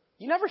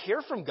 You never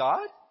hear from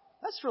God?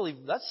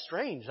 That's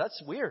strange.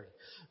 That's weird.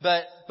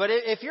 But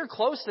if you're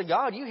close to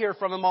God, you hear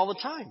from Him all the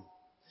time.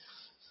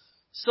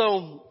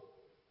 So,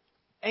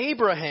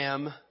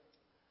 Abraham,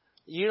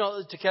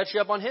 to catch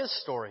you up on his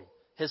story,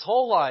 his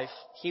whole life,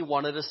 he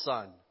wanted a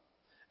son.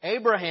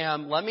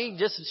 Abraham, let me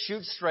just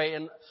shoot straight,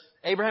 and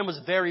Abraham was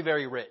very,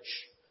 very rich.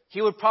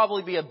 He would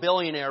probably be a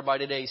billionaire by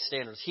today's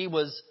standards. He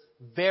was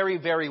very,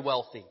 very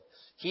wealthy.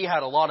 He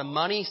had a lot of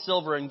money,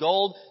 silver and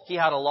gold. He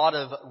had a lot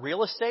of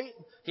real estate.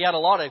 He had a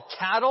lot of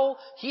cattle.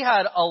 He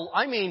had,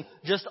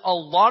 just a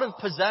lot of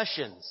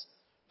possessions.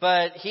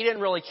 But he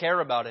didn't really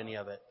care about any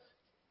of it.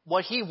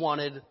 What he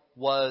wanted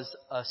was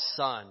a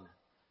son.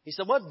 He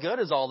said, what good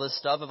is all this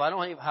stuff if I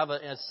don't even have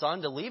a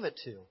son to leave it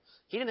to?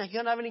 He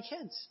couldn't have any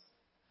kids.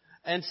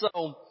 And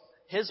so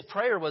his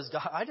prayer was,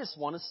 God, I just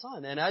want a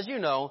son. And as you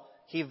know,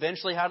 he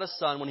eventually had a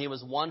son when he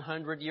was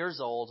 100 years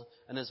old,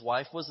 and his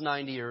wife was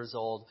 90 years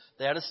old.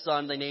 They had a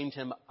son. They named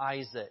him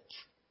Isaac.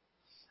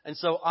 And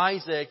so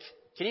Isaac,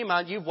 can you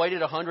imagine? You've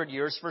waited 100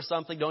 years for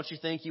something. Don't you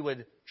think you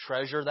would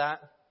treasure that?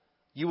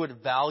 You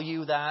would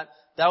value that?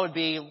 That would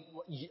be,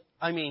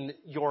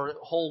 your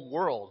whole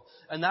world.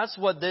 And that's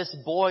what this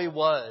boy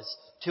was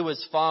to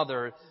his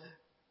father.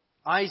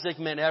 Isaac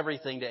meant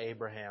everything to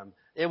Abraham.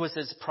 It was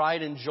his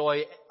pride and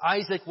joy.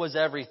 Isaac was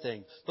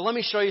everything. But let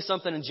me show you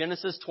something in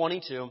Genesis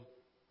 22.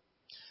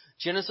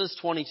 Genesis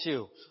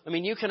 22.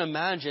 You can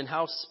imagine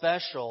how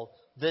special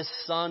this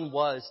son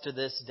was to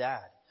this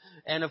dad.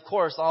 And of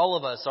course, all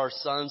of us, our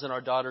sons and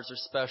our daughters are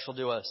special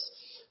to us.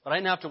 But I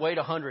didn't have to wait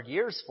 100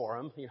 years for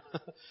them.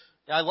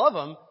 I love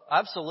them,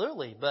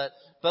 absolutely. But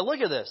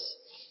look at this.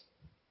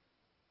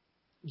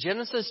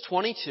 Genesis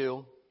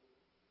 22.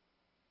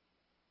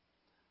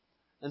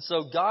 And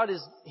so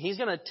He's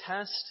going to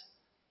test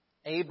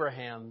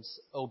Abraham's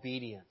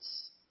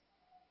obedience.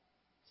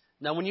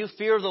 Now, when you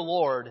fear the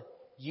Lord,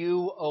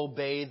 you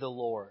obey the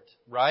Lord,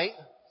 right?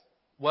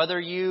 Whether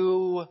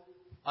you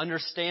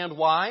understand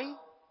why,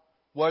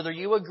 whether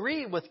you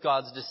agree with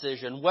God's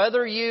decision,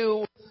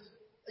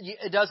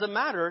 it doesn't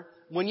matter.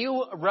 When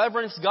you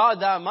reverence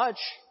God that much,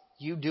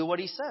 you do what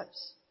He says.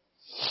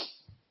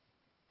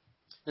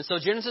 And so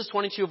Genesis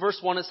 22 verse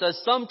 1, it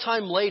says,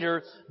 sometime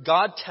later,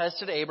 God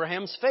tested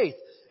Abraham's faith.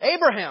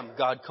 Abraham,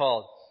 God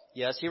called.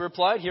 Yes, he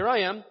replied, here I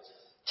am.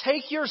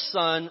 Take your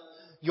son,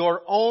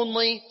 your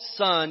only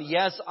son,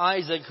 yes,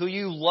 Isaac, who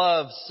you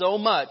love so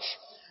much,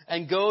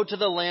 and go to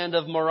the land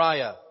of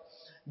Moriah.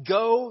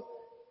 Go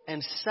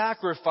and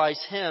sacrifice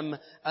him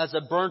as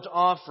a burnt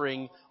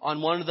offering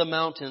on one of the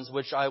mountains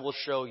which I will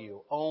show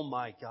you. Oh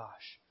my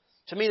gosh.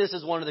 To me, this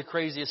is one of the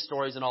craziest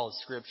stories in all of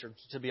Scripture,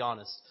 to be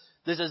honest.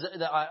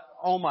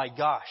 Oh my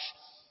gosh.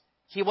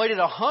 He waited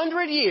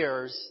 100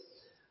 years.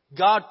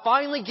 God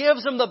finally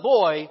gives him the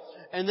boy,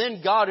 and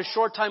then God, a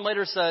short time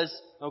later, says,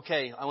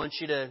 okay, I want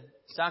you to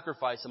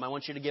sacrifice him. I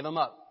want you to give him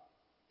up.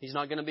 He's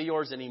not going to be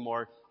yours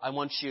anymore. I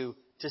want you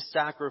to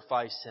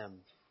sacrifice him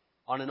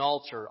on an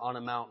altar on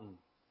a mountain.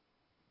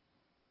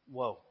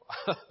 Whoa.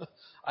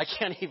 I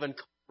can't even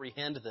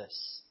comprehend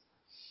this.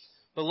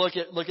 But look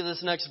at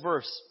this next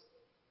verse.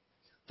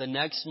 The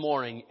next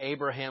morning,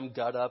 Abraham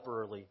got up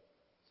early.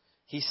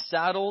 He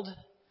saddled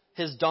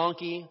his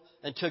donkey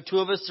and took 2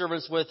 of his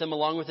servants with him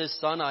along with his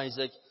son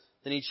Isaac.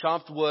 Then he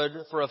chopped wood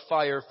for a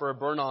fire for a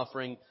burnt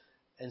offering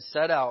and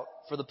set out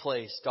for the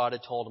place God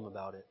had told him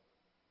about it.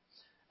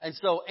 And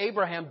so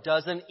Abraham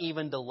doesn't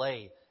even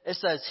delay. It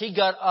says he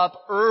got up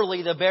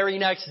early the very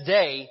next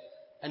day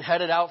and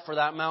headed out for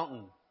that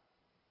mountain.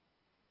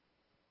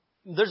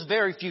 There's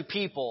very few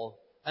people,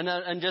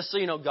 and just so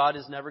you know, God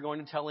is never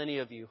going to tell any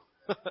of you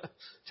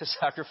to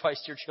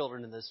sacrifice your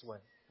children in this way.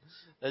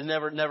 That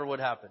never would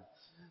happen.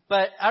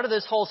 But out of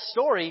this whole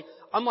story,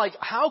 I'm like,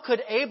 how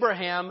could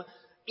Abraham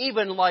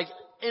even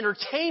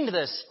entertain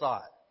this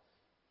thought?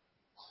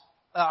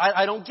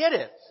 I don't get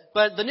it.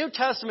 But the New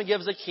Testament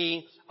gives a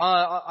key.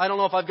 I don't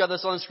know if I've got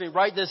this on the screen.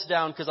 Write this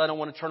down because I don't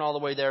want to turn all the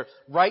way there.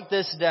 Write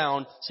this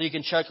down so you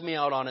can check me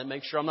out on it.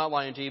 Make sure I'm not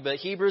lying to you. But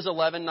Hebrews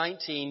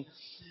 11:19,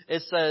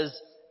 it says,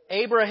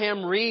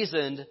 Abraham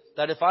reasoned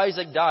that if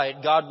Isaac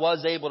died, God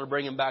was able to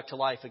bring him back to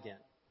life again.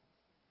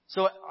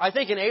 So I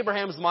think in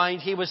Abraham's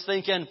mind, he was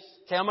thinking,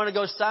 okay, I'm going to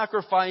go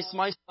sacrifice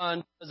my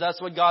son because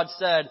that's what God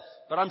said.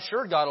 But I'm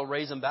sure God will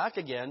raise him back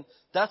again.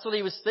 That's what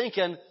he was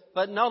thinking.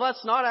 But no,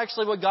 that's not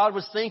actually what God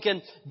was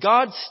thinking.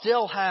 God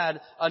still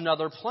had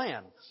another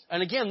plan.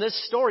 And again,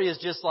 this story is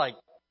just like,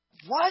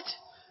 what?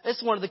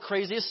 It's one of the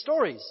craziest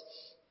stories.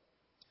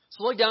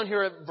 So look down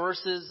here at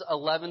verses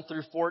 11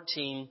 through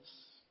 14,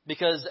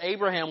 because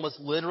Abraham was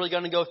literally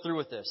going to go through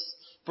with this.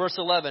 Verse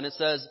 11, it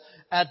says,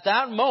 at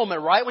that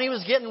moment, right when he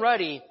was getting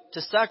ready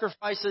to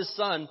sacrifice his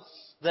son,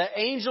 the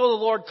angel of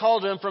the Lord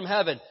called to him from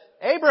heaven,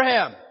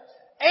 Abraham!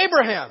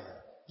 Abraham!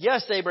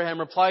 Yes, Abraham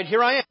replied,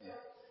 here I am.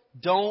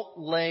 Don't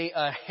lay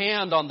a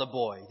hand on the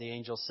boy, the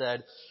angel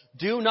said.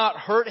 Do not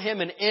hurt him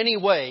in any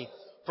way,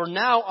 for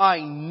now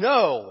I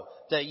know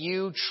that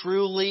you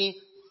truly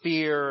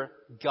fear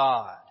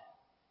God.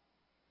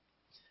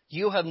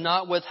 You have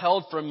not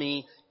withheld from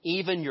me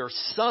even your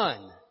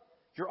son,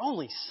 your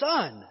only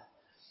son.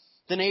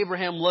 Then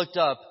Abraham looked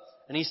up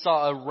and he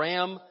saw a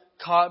ram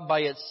caught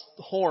by its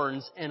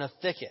horns in a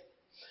thicket.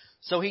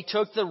 So he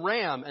took the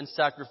ram and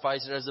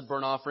sacrificed it as a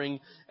burnt offering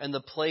in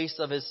the place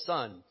of his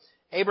son.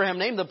 Abraham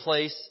named the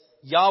place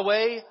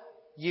Yahweh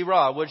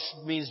Yireh, which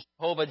means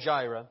Jehovah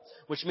Jireh,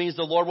 which means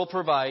the Lord will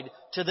provide.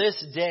 To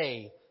this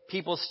day,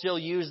 people still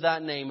use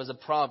that name as a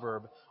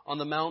proverb. On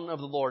the mountain of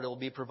the Lord it will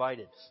be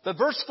provided. But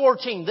verse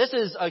 14, this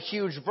is a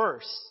huge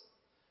verse.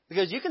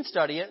 Because you can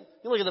study it.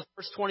 You look at the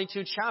first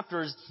 22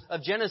 chapters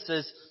of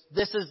Genesis.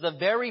 This is the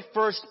very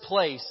first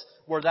place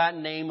where that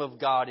name of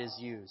God is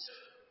used.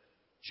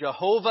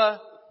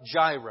 Jehovah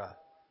Jireh.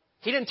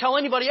 He didn't tell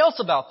anybody else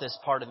about this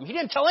part of him. He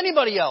didn't tell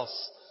anybody else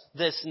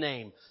this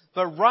name.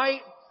 But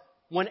right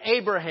when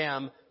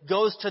Abraham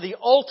goes to the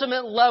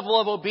ultimate level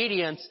of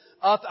obedience,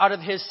 up out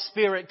of his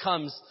spirit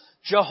comes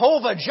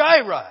Jehovah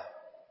Jireh.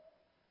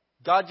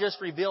 God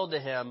just revealed to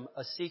him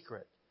a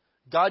secret.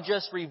 God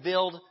just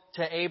revealed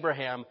to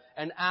Abraham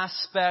an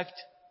aspect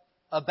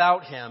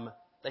about him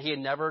that he had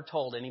never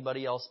told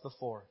anybody else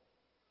before.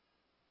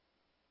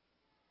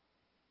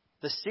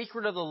 The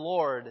secret of the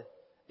Lord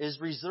is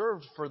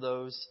reserved for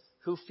those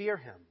who fear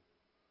him.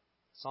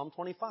 Psalm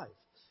 25.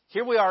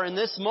 Here we are in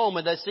this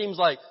moment that seems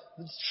like,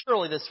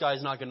 surely this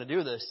guy's not going to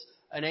do this.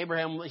 And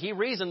Abraham, he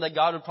reasoned that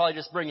God would probably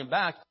just bring him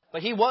back,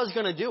 but he was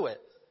going to do it.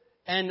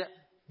 And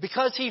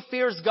because he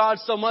fears God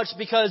so much,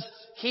 because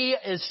he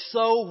is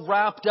so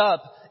wrapped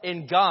up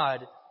in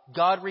God,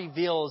 God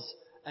reveals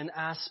an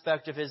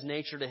aspect of his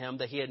nature to him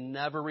that he had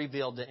never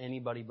revealed to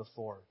anybody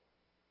before.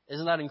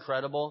 Isn't that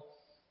incredible?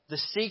 The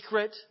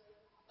secret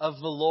of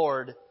the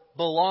Lord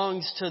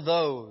belongs to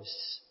those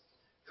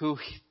who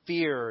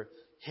fear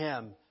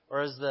him.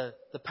 Or as the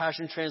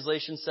Passion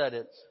Translation said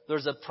it,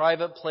 there's a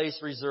private place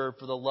reserved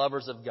for the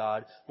lovers of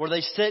God, where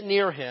they sit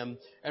near him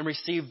and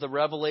receive the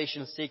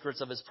revelation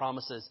secrets of his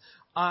promises.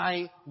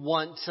 I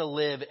want to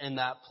live in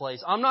that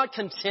place. I'm not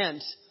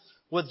content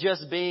with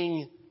just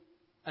being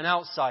an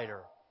outsider.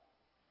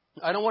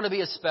 I don't want to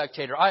be a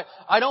spectator.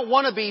 I don't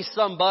want to be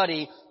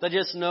somebody that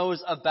just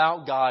knows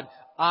about God.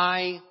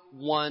 I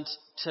want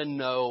to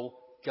know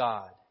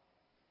God.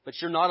 But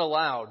you're not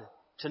allowed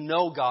to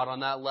know God on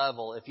that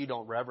level if you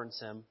don't reverence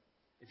him,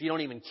 if you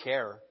don't even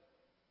care.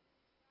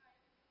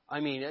 I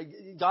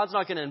mean, God's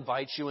not going to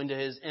invite you into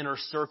his inner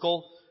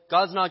circle.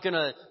 God's not going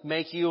to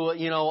make you,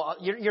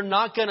 you're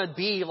not going to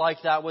be like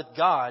that with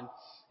God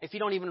if you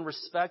don't even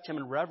respect him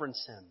and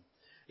reverence him.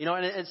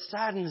 And it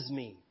saddens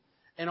me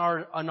in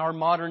our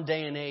modern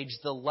day and age,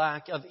 the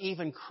lack of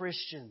even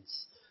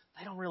Christians.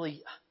 They don't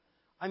really,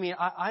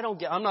 I don't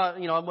get, I'm not,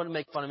 I wouldn't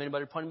make fun of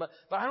anybody pointing, but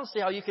I don't see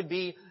how you could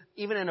be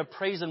even in a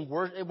praise and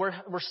worship.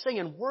 We're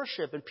singing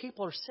worship and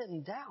people are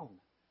sitting down.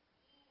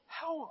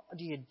 How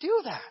do you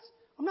do that?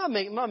 I'm not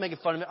making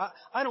fun of it.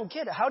 I don't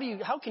get it.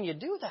 How can you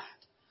do that?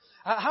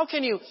 How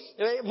can you,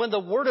 when the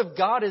Word of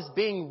God is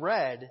being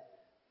read,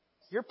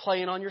 you're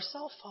playing on your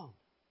cell phone?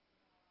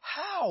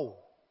 How?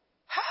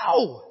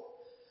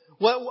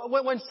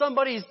 When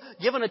somebody's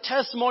given a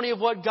testimony of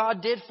what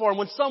God did for them,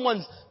 when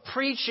someone's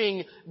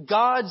preaching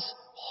God's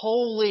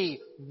holy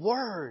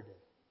Word,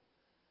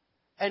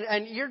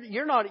 And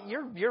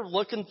you're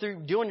looking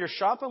through, doing your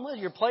shopping list.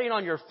 You're playing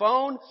on your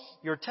phone.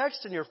 You're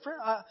texting your friend.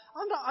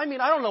 I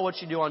don't know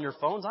what you do on your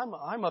phones.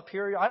 I'm up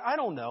here. I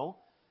don't know.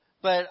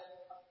 But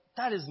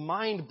that is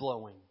mind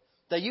blowing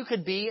that you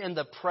could be in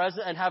the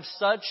present and have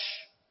such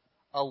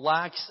a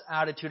lax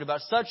attitude about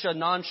such a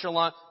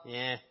nonchalant,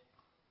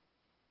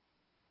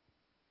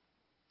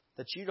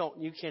 that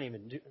you can't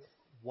even do.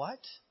 What?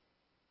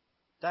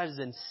 That is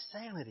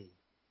insanity.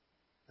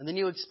 And then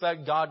you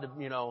expect God to,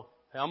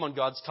 hey, I'm on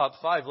God's top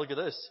 5. Look at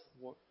this.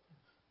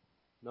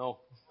 No.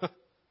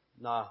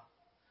 Nah.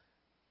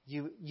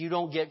 You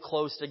don't get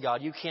close to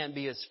God. You can't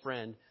be His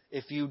friend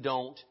if you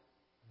don't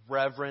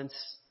reverence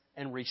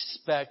and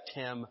respect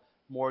Him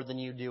more than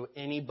you do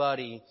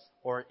anybody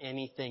or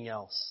anything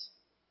else.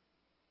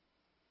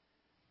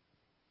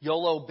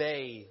 You'll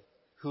obey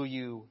who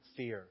you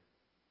fear.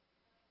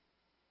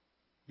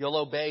 You'll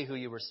obey who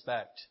you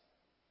respect.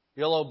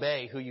 You'll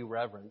obey who you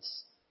reverence.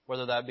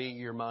 Whether that be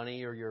your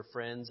money or your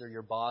friends or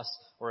your boss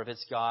or if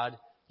it's God.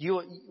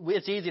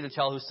 It's easy to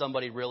tell who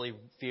somebody really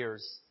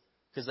fears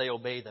because they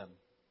obey them.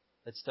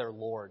 It's their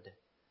Lord.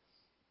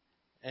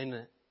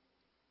 And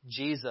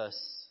Jesus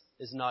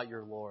is not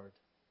your Lord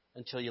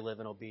until you live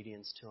in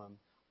obedience to Him.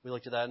 We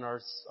looked at that in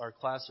our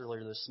class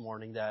earlier this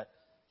morning that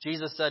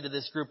Jesus said to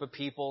this group of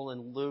people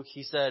in Luke,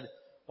 He said,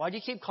 why do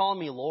you keep calling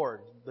me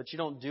Lord, but you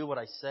don't do what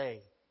I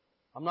say?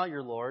 I'm not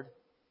your Lord.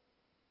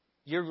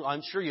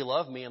 I'm sure you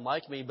love me and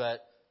like me,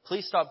 but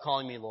please stop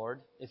calling me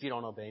Lord if you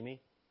don't obey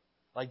me.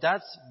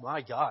 That's,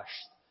 my gosh.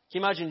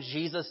 Can you imagine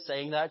Jesus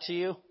saying that to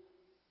you?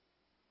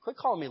 Quit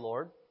calling me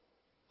Lord.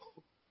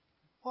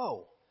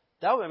 Whoa.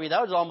 That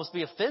would almost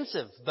be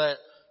offensive. But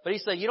He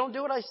said, you don't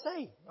do what I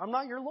say. I'm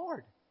not your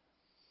Lord.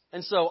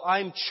 And so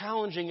I'm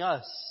challenging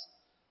us,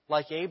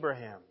 like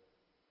Abraham,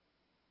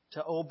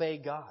 to obey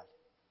God.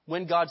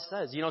 When God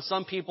says,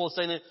 some people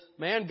say that,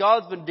 man,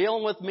 God's been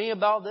dealing with me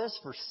about this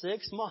for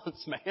 6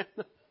 months, man.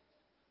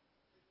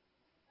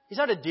 He's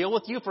had to deal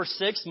with you for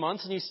 6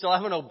 months and you still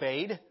haven't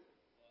obeyed.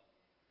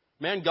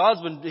 Man,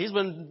 He's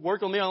been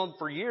working with me on it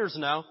for years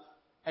now.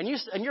 And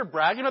you're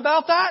bragging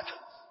about that?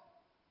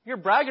 You're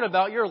bragging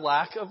about your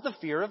lack of the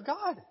fear of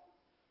God.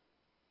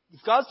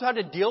 If God's had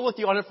to deal with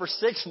you on it for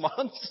 6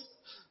 months,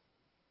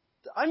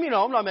 I'm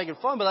not making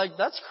fun, but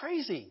that's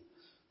crazy.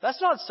 That's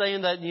not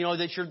saying that,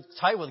 that you're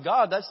tight with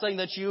God. That's saying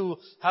that you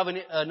have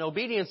an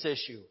obedience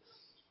issue.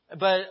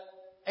 But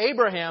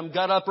Abraham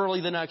got up early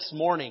the next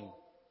morning,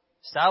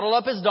 saddled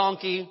up his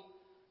donkey,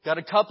 got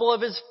a couple of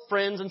his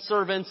friends and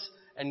servants,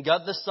 and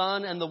got the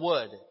sun and the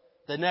wood.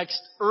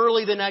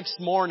 Early the next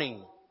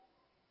morning.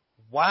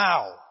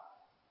 Wow.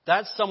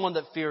 That's someone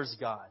that fears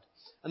God.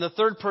 And the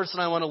third person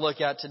I want to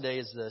look at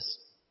today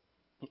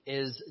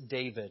is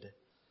David.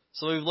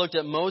 So we've looked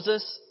at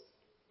Moses,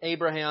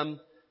 Abraham,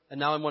 and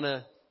now I want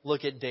to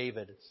look at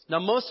David. Now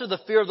most of the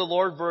fear of the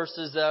Lord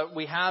verses that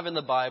we have in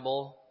the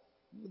Bible,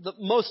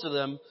 most of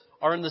them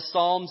are in the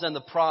Psalms and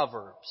the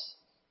Proverbs.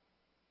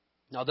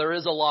 Now there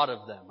is a lot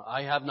of them.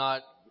 I have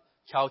not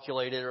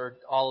calculated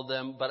all of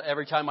them, but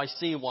every time I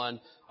see one,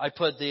 I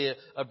put the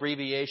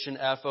abbreviation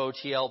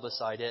FOTL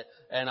beside it,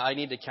 and I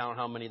need to count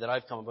how many that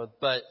I've come up with.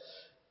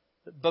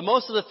 But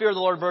most of the fear of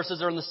the Lord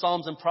verses are in the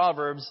Psalms and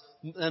Proverbs,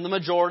 and the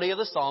majority of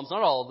the Psalms,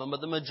 not all of them,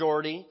 but the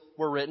majority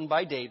were written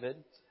by David,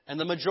 and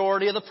the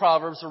majority of the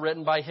Proverbs were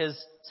written by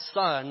his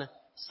son,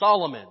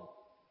 Solomon.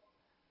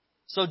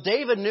 So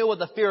David knew what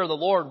the fear of the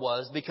Lord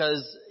was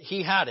because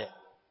he had it.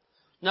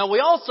 Now we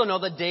also know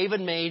that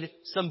David made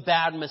some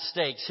bad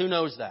mistakes. Who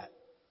knows that?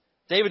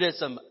 David did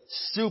some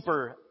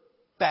super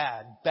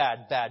bad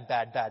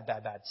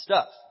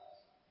stuff.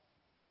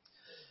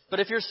 But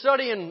if you're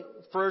studying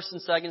 1st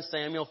and 2nd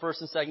Samuel,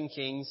 1st and 2nd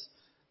Kings,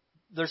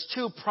 there's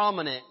two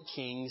prominent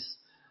kings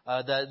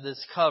that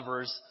this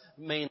covers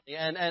mainly.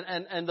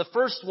 And the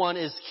first one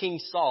is King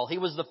Saul. He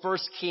was the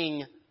first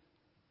king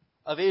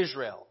of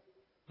Israel.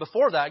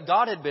 Before that,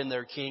 God had been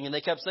their king, and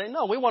they kept saying,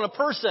 no, we want a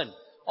person.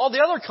 All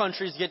the other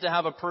countries get to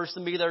have a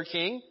person be their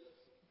king.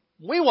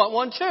 We want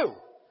one too.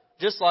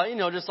 Just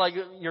like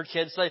your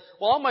kids say,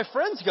 well, all my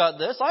friends got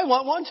this. I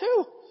want one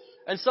too.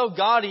 And so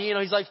God,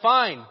 He's like,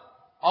 fine,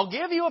 I'll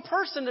give you a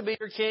person to be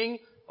your king,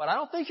 but I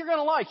don't think you're going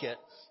to like it.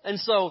 And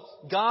so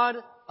God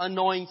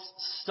anoints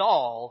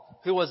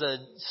Saul, who was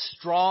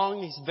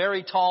he's a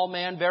very tall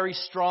man, very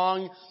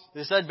strong.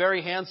 They said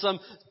very handsome.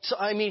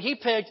 He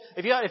picked,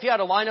 if you had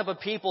a lineup of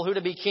people who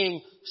to be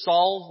king,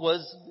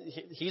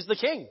 he's the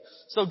king.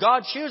 So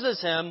God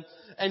chooses him,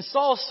 and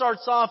Saul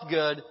starts off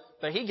good,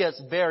 but he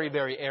gets very,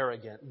 very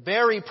arrogant,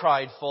 very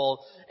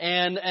prideful,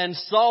 and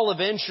Saul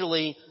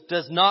eventually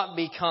does not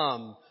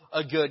become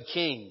a good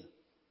king.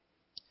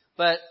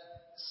 But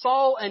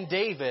Saul and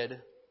David,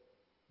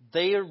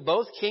 they are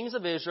both kings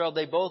of Israel.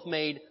 They both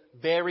made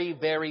very,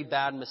 very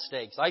bad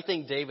mistakes. I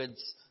think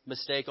David's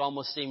mistake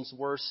almost seems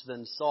worse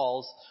than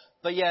Saul's.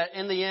 But yet,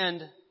 in the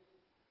end,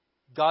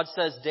 God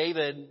says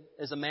David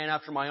is a man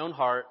after my own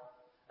heart.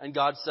 And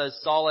God says,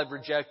 Saul, I've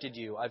rejected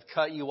you. I've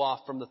cut you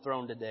off from the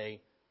throne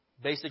today.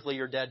 Basically,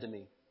 you're dead to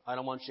me. I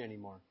don't want you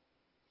anymore.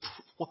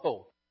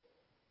 Whoa.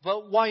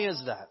 But why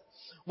is that?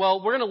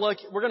 Well, we're going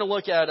to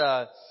look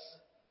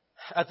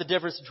at the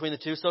difference between the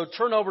two. So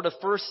turn over to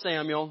 1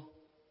 Samuel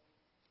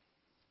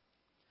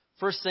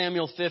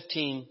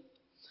 15.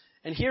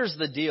 And here's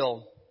the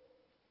deal.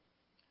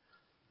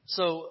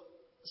 So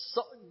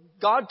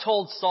God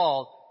told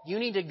Saul, you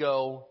need to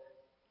go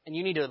and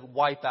you need to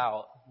wipe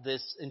out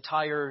this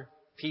entire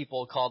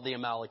people called the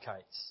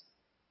Amalekites.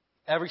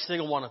 Every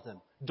single one of them.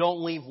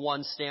 Don't leave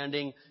one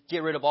standing.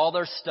 Get rid of all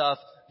their stuff.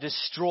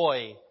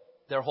 Destroy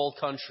their whole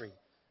country.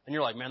 And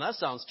you're like, man, that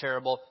sounds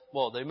terrible.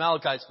 Well, the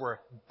Amalekites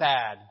were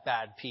bad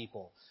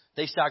people.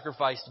 They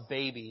sacrificed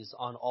babies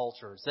on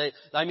altars. They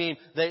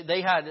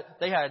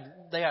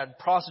had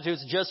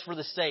prostitutes just for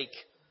the sake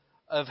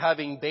of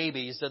having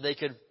babies that they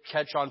could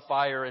catch on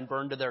fire and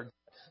burn to their death.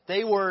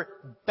 They were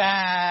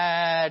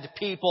bad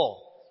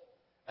people.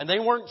 And they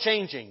weren't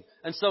changing.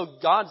 And so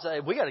God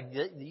said,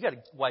 you gotta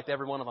wipe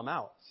every one of them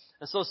out.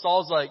 And so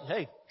Saul's like,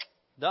 hey,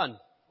 done.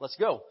 Let's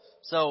go.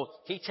 So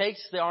he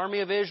takes the army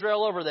of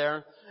Israel over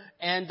there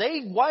and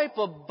they wipe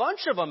a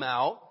bunch of them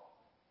out.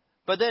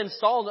 But then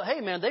Saul,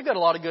 hey man, they've got a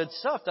lot of good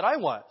stuff that I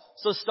want.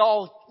 So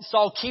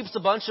Saul keeps a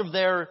bunch of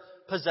their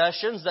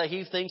possessions that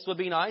he thinks would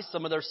be nice,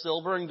 some of their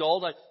silver and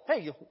gold. Like,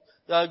 hey,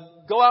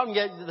 go out and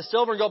get the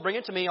silver and gold, bring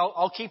it to me.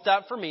 I'll keep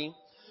that for me.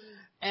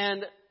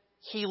 And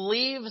he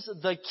leaves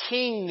the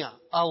king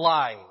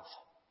alive.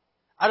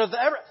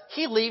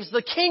 He leaves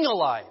the king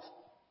alive.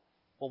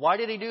 Well, why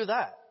did he do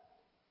that?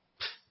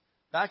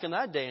 Back in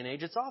that day and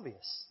age, it's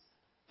obvious.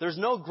 There's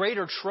no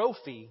greater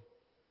trophy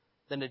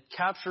than to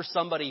capture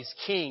somebody's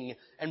king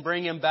and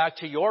bring him back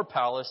to your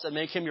palace and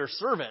make him your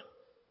servant.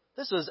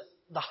 This was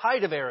the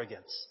height of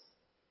arrogance.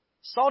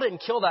 Saul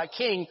didn't kill that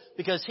king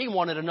because he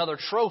wanted another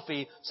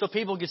trophy so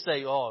people could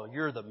say, oh,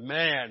 you're the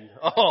man.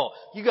 Oh,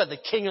 you got the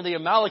king of the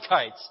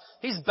Amalekites.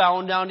 He's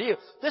bowing down to you.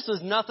 This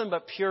was nothing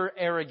but pure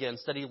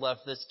arrogance that he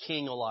left this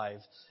king alive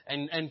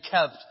and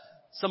kept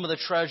some of the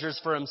treasures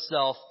for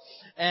himself.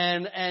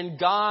 And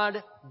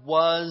God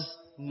was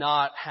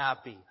not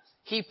happy.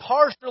 He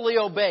partially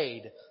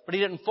obeyed, but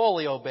he didn't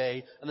fully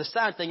obey. And the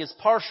sad thing is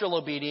partial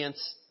obedience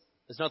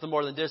is nothing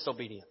more than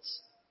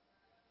disobedience.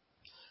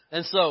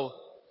 And so,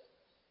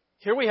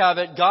 here we have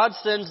it. God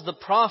sends the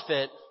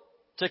prophet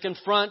to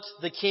confront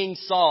the king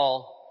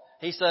Saul.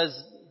 He says,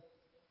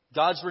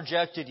 God's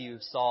rejected you,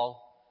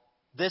 Saul.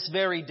 This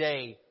very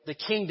day, the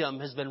kingdom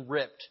has been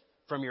ripped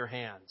from your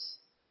hands.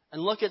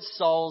 And look at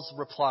Saul's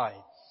reply.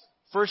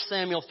 1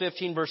 Samuel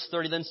 15 verse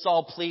 30, then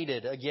Saul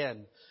pleaded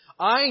again,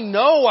 I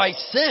know I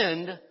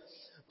sinned,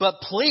 but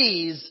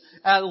please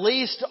at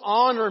least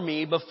honor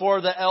me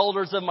before the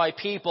elders of my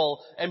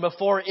people and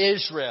before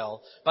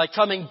Israel by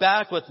coming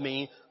back with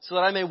me so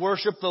that I may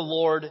worship the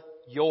Lord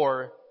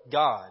your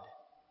God.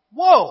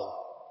 Whoa!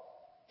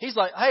 He's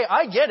like, hey,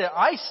 I get it.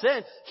 I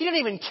sinned. He didn't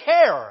even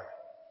care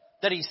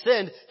that he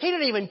sinned. He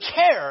didn't even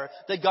care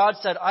that God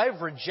said,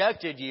 I've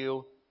rejected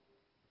you.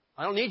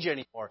 I don't need you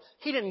anymore.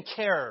 He didn't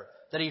care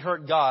that he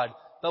hurt God.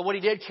 But what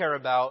he did care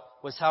about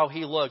was how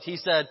he looked. He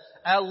said,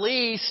 at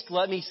least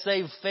let me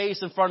save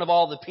face in front of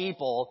all the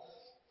people.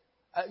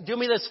 Do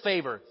me this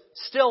favor.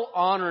 Still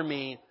honor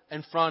me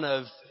in front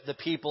of the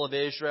people of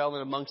Israel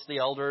and amongst the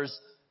elders.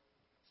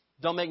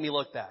 Don't make me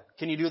look bad.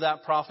 Can you do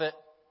that, prophet?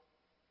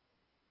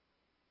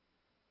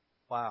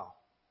 Wow.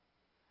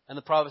 And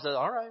the prophet said,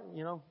 all right,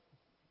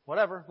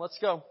 whatever, let's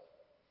go.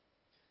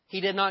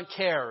 He did not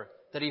care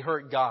that he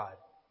hurt God.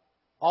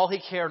 All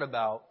he cared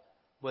about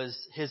was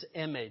his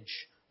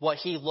image, what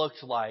he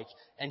looked like,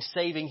 and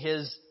saving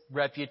his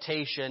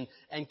reputation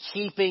and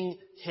keeping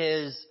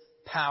his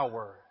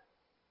power.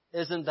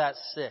 Isn't that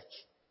sick?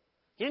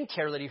 He didn't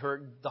care that he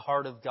hurt the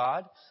heart of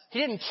God. He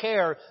didn't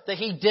care that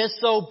he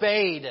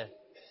disobeyed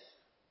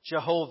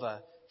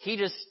Jehovah. He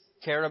just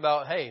cared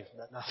about, hey,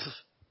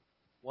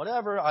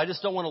 whatever, I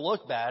just don't want to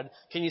look bad.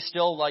 Can you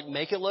still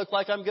make it look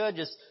like I'm good?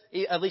 Just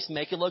at least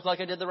make it look like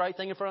I did the right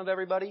thing in front of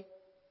everybody?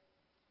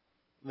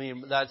 I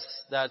mean, that's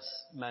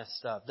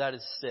messed up. That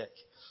is sick.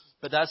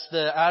 But that's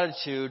the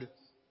attitude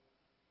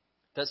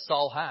that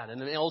Saul had.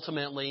 And then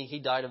ultimately, he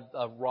died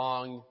a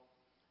wrong,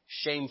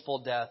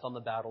 shameful death on the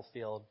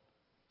battlefield,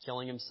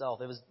 killing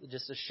himself. It was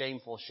just a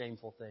shameful,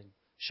 shameful thing.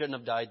 Shouldn't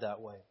have died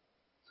that way.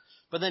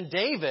 But then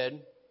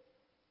David,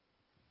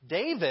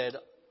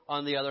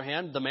 on the other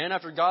hand, the man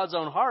after God's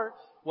own heart,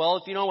 well,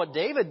 if you know what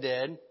David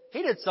did,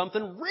 he did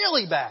something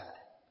really bad.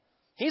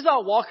 He's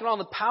out walking on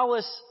the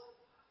palace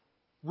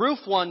roof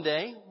one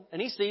day,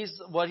 and he sees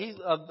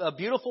a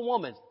beautiful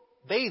woman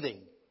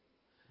bathing.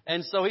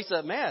 And so he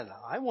said, man,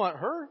 I want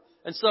her.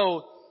 And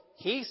so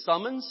he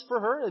summons for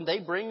her, and they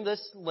bring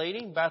this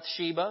lady,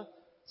 Bathsheba.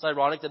 It's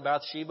ironic that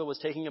Bathsheba was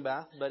taking a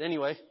bath, but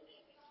anyway,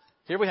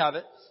 here we have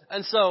it.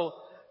 And so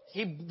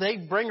they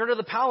bring her to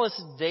the palace.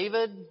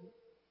 David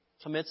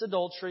commits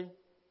adultery.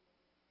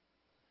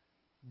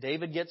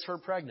 David gets her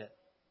pregnant.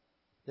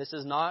 This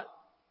is not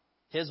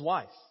his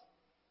wife.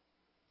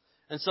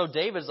 And so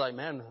David's like,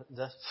 man,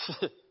 this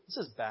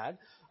is bad.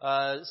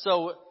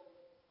 So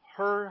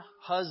her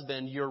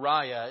husband,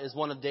 Uriah, is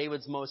one of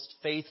David's most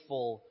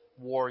faithful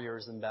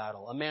warriors in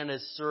battle. A man that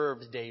has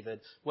served David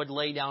would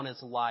lay down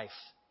his life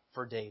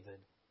for David.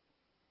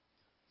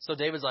 So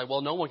David's like,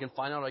 well, no one can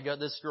find out I got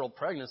this girl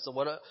pregnant.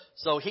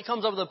 So he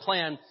comes up with a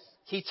plan.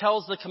 He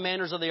tells the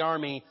commanders of the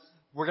army,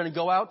 we're going to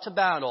go out to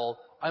battle.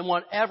 I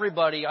want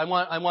everybody, I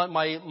want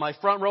my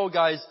front row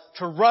guys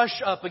to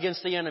rush up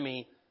against the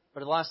enemy.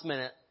 But at the last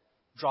minute,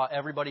 draw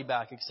everybody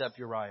back except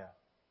Uriah.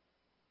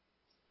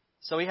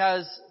 So he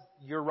has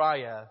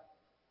Uriah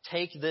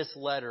take this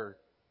letter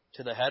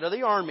to the head of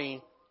the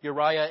army.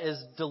 Uriah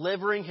is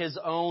delivering his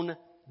own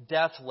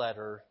death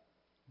letter.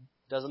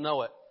 Doesn't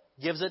know it.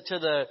 Gives it to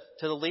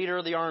the leader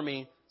of the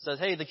army. Says,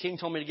 hey, the king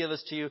told me to give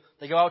this to you.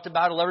 They go out to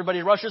battle.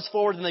 Everybody rushes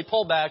forward and they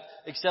pull back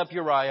except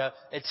Uriah.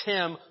 It's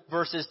him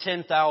versus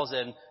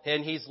 10,000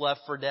 and he's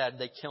left for dead.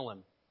 They kill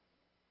him.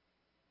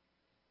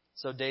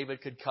 So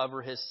David could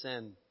cover his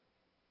sin.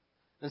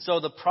 And so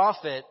the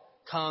prophet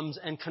comes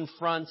and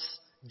confronts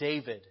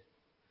David.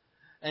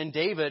 And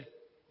David,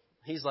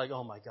 he's like,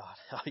 oh my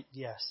God,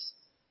 yes.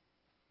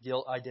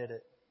 I did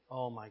it.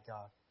 Oh my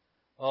God.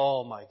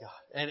 Oh my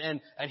God.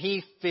 And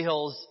he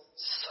feels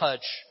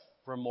such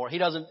remorse. He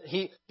doesn't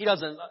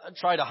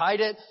try to hide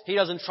it. He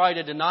doesn't try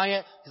to deny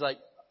it. He's like,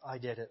 I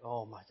did it.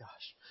 Oh my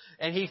gosh.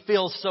 And he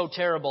feels so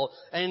terrible.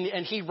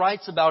 And he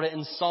writes about it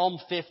in Psalm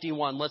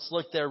 51. Let's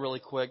look there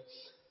really quick.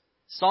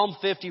 Psalm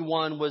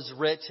 51 was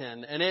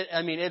written, and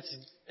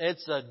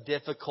it's a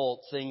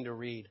difficult thing to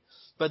read.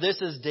 But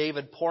this is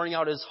David pouring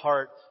out his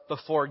heart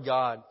before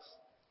God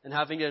and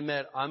having to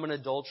admit, I'm an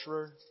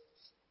adulterer,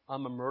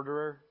 I'm a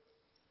murderer,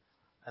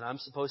 and I'm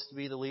supposed to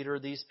be the leader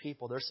of these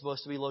people. They're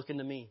supposed to be looking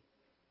to me.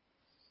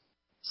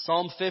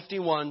 Psalm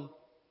 51,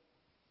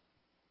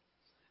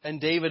 and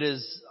David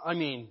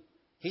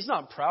he's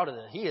not proud of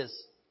it. He is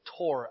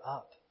tore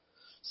up.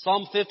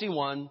 Psalm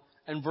 51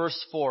 and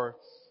verse 4.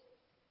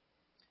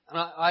 And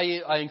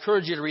I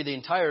encourage you to read the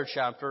entire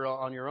chapter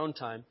on your own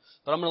time.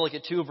 But I'm going to look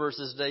at 2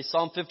 verses today.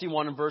 Psalm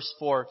 51 and verse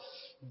 4.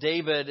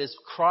 David is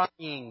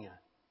crying,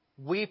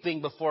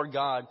 weeping before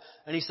God.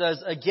 And he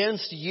says,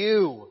 against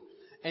you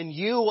and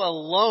you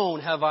alone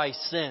have I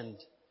sinned.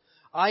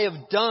 I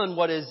have done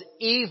what is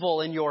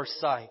evil in your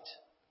sight.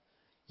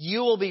 You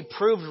will be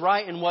proved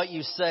right in what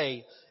you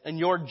say, and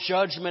your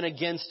judgment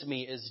against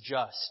me is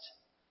just.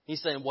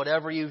 He's saying,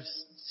 whatever you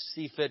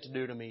see fit to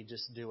do to me,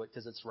 just do it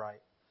because it's right.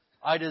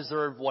 I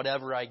deserve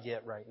whatever I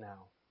get right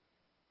now.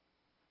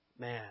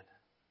 Man,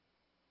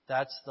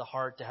 that's the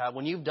heart to have.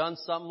 When you've done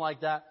something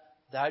like that,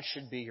 that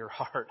should be your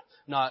heart.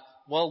 Not,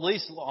 well, at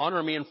least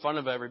honor me in front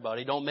of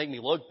everybody. Don't make me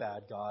look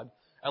bad, God.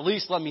 At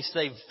least let me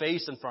save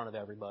face in front of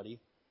everybody.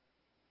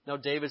 No,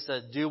 David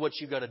said, do what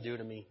you got to do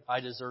to me. I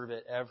deserve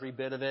it, every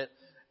bit of it.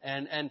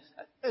 And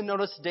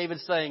notice David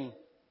saying,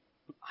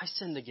 I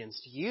sinned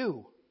against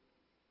you.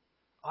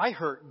 I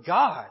hurt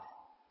God.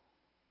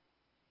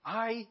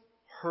 I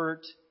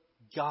hurt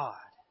God.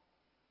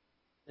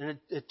 And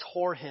it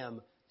tore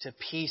him to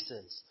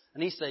pieces.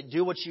 And he said,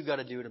 do what you got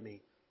to do to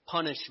me.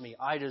 Punish me.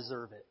 I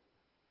deserve it.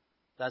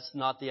 That's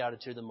not the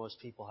attitude that most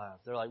people have.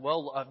 They're like,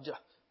 well,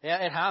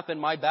 yeah, it happened,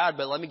 my bad,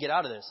 but let me get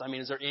out of this.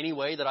 Is there any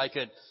way that I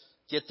could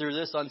get through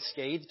this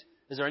unscathed?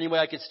 Is there any way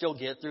I could still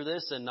get through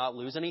this and not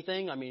lose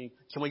anything?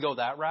 Can we go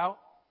that route?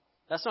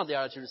 That's not the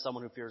attitude of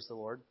someone who fears the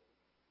Lord.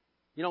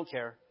 You don't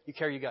care. You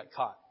care you got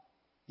caught.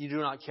 You do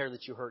not care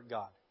that you hurt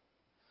God.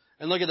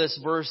 And look at this,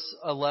 verse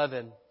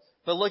 11.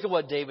 But look at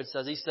what David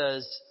says. He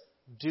says,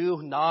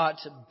 do not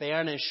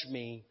banish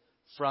me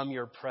from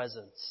your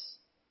presence.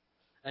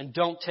 And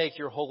don't take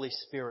your Holy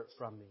Spirit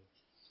from me.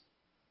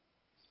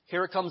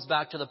 Here it comes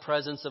back to the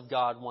presence of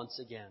God once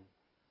again.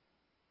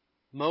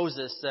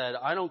 Moses said,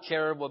 I don't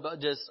care,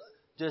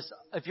 just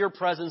if your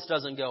presence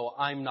doesn't go,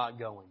 I'm not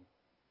going.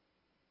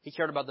 He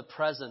cared about the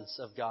presence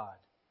of God.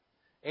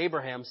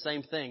 Abraham,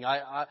 same thing.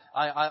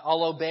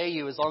 I'll obey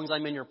you as long as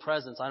I'm in your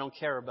presence. I don't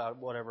care about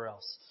whatever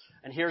else.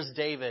 And here's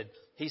David.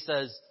 He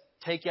says,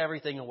 take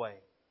everything away.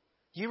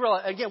 Do you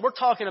realize, again, we're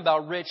talking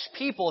about rich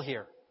people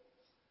here.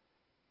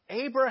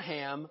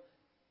 Abraham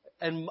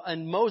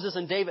and Moses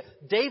and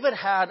David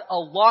had a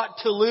lot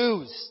to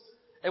lose.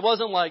 It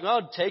wasn't like,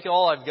 oh, take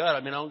all I've got.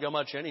 I don't got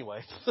much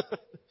anyway.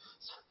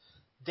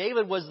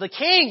 David was the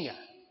king.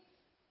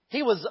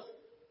 He was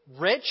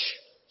rich.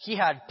 He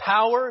had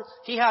power.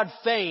 He had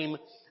fame.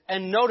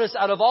 And notice,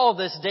 out of all of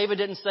this, David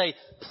didn't say,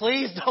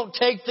 please don't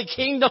take the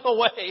kingdom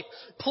away.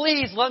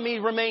 Please let me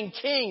remain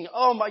king.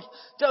 Oh my,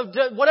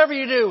 whatever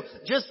you do,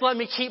 just let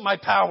me keep my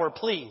power,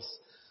 please.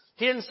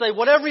 He didn't say,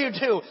 whatever you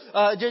do,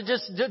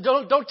 just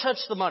don't touch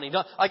the money.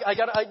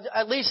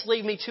 At least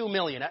leave me $2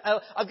 million.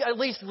 At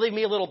least leave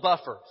me a little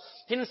buffer.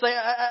 He didn't say,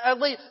 at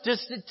least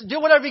just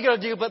do whatever you got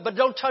to do, but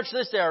don't touch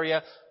this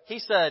area. He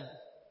said,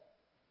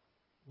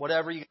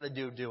 whatever you got to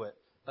do, do it.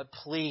 But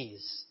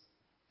please,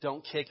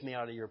 don't kick me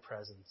out of your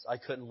presence. I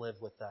couldn't live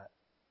with that.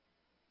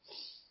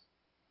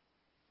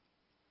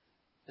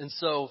 And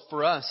so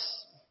for us,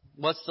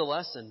 what's the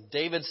lesson?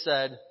 David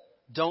said,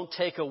 don't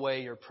take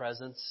away your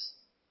presence.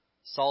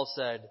 Saul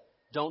said,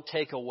 don't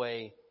take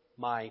away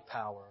my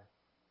power.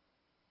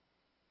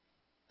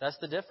 That's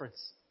the difference.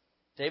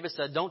 David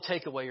said, don't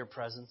take away your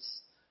presence.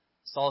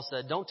 Saul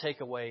said, don't take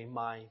away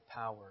my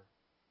power.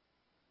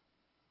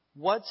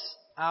 What's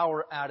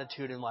our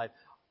attitude in life?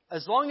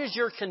 As long as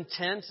you're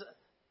content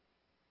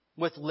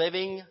with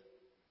living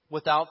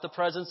without the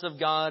presence of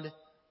God,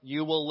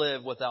 you will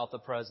live without the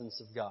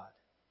presence of God.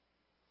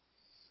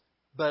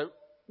 But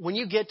when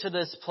you get to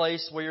this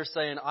place where you're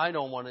saying, I'm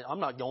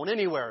not going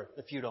anywhere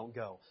if you don't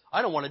go.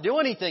 I don't want to do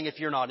anything if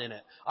you're not in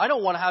it. I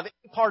don't want to have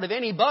any part of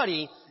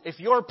anybody if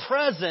your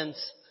presence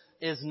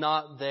is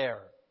not there.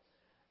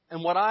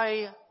 And what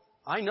I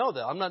know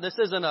that. This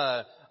isn't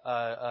a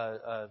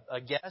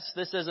guess.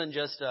 This isn't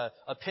just an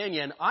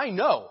opinion. I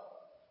know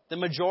the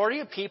majority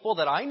of people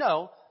that I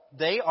know,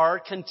 they are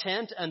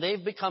content and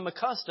they've become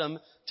accustomed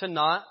to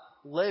not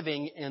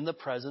living in the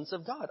presence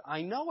of God.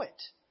 I know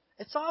it.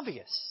 It's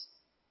obvious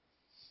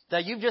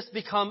that you've just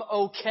become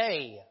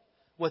okay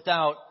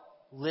without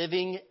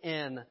living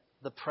in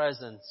the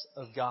presence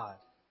of God.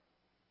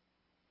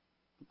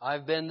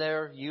 I've been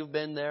there. You've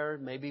been there.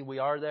 Maybe we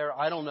are there.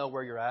 I don't know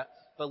where you're at.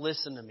 But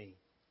listen to me.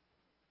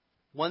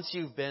 Once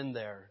you've been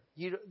there,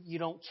 you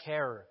don't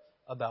care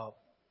about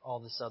all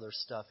this other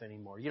stuff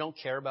anymore. You don't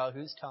care about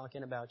who's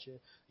talking about you.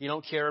 You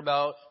don't care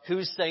about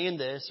who's saying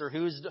this or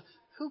who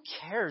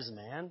cares,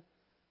 man?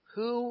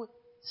 Who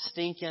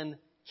stinking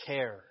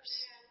cares?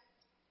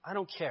 I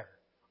don't care.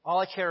 All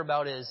I care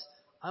about is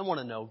I want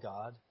to know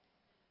God.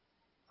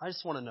 I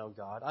just want to know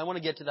God. I want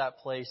to get to that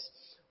place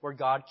where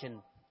God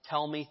can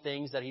tell me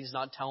things that He's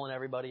not telling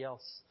everybody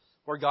else.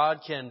 Where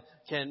God can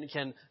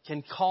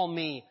call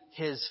me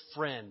His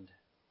friend.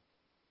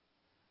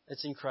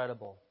 It's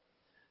incredible.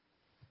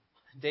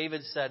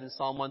 David said in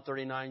Psalm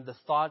 139, the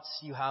thoughts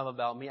you have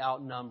about me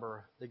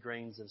outnumber the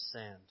grains of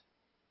sand.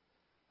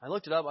 I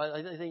looked it up.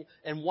 I think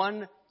in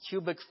 1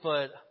 cubic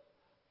foot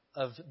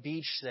of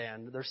beach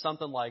sand, there's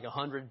something like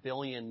 100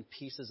 billion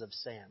pieces of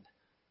sand.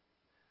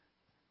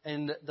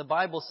 And the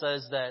Bible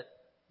says that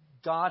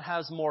God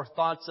has more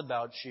thoughts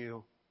about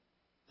you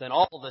than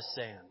all the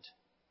sand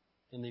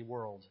in the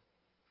world.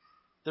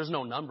 There's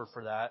no number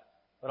for that.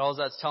 But all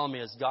that's telling me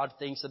is God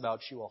thinks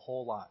about you a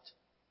whole lot.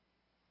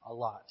 A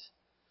lot.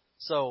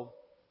 So,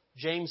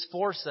 James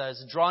 4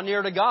 says, draw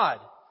near to God,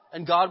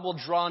 and God will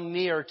draw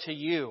near to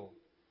you.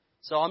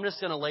 So I'm just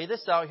going to lay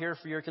this out here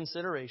for your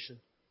consideration.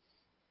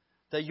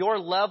 That your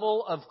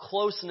level of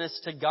closeness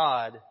to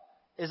God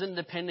isn't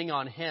depending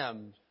on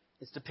Him,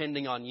 it's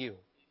depending on you.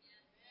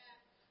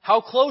 How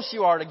close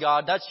you are to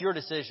God, that's your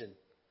decision.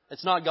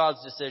 It's not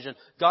God's decision.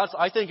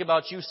 I think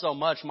about you so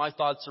much, my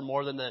thoughts are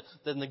more than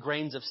the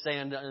grains of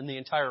sand in the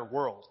entire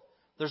world.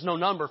 There's no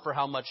number for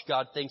how much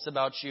God thinks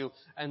about you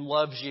and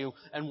loves you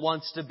and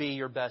wants to be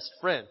your best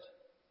friend.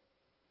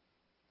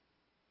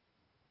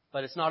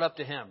 But it's not up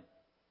to Him.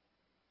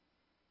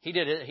 He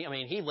did it.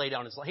 He laid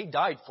down His life. He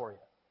died for you.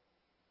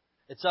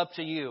 It's up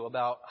to you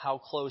about how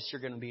close you're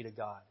going to be to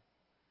God.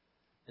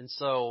 And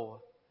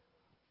so,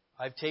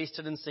 I've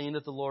tasted and seen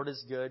that the Lord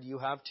is good. You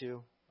have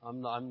too.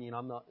 I'm not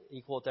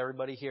equal with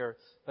everybody here.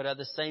 But at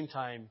the same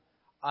time,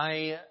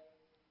 I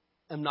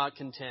am not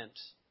content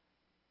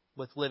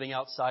with living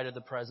outside of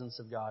the presence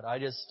of God.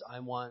 I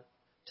want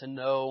to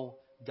know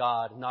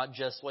God, not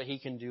just what He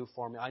can do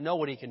for me. I know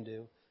what He can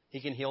do.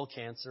 He can heal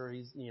cancer.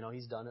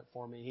 He's done it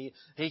for me.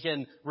 He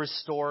can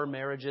restore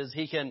marriages.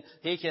 He can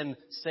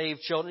save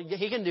children.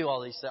 He can do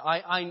all these things.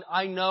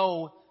 I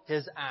know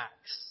His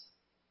acts.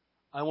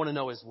 I want to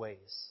know His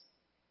ways.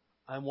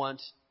 I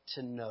want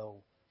to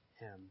know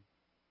Him.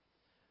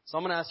 So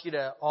I'm going to ask you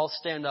to all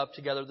stand up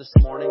together this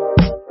morning.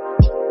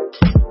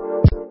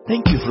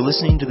 Thank you for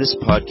listening to this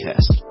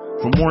podcast.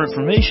 For more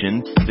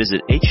information,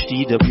 visit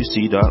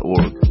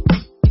hdwc.org.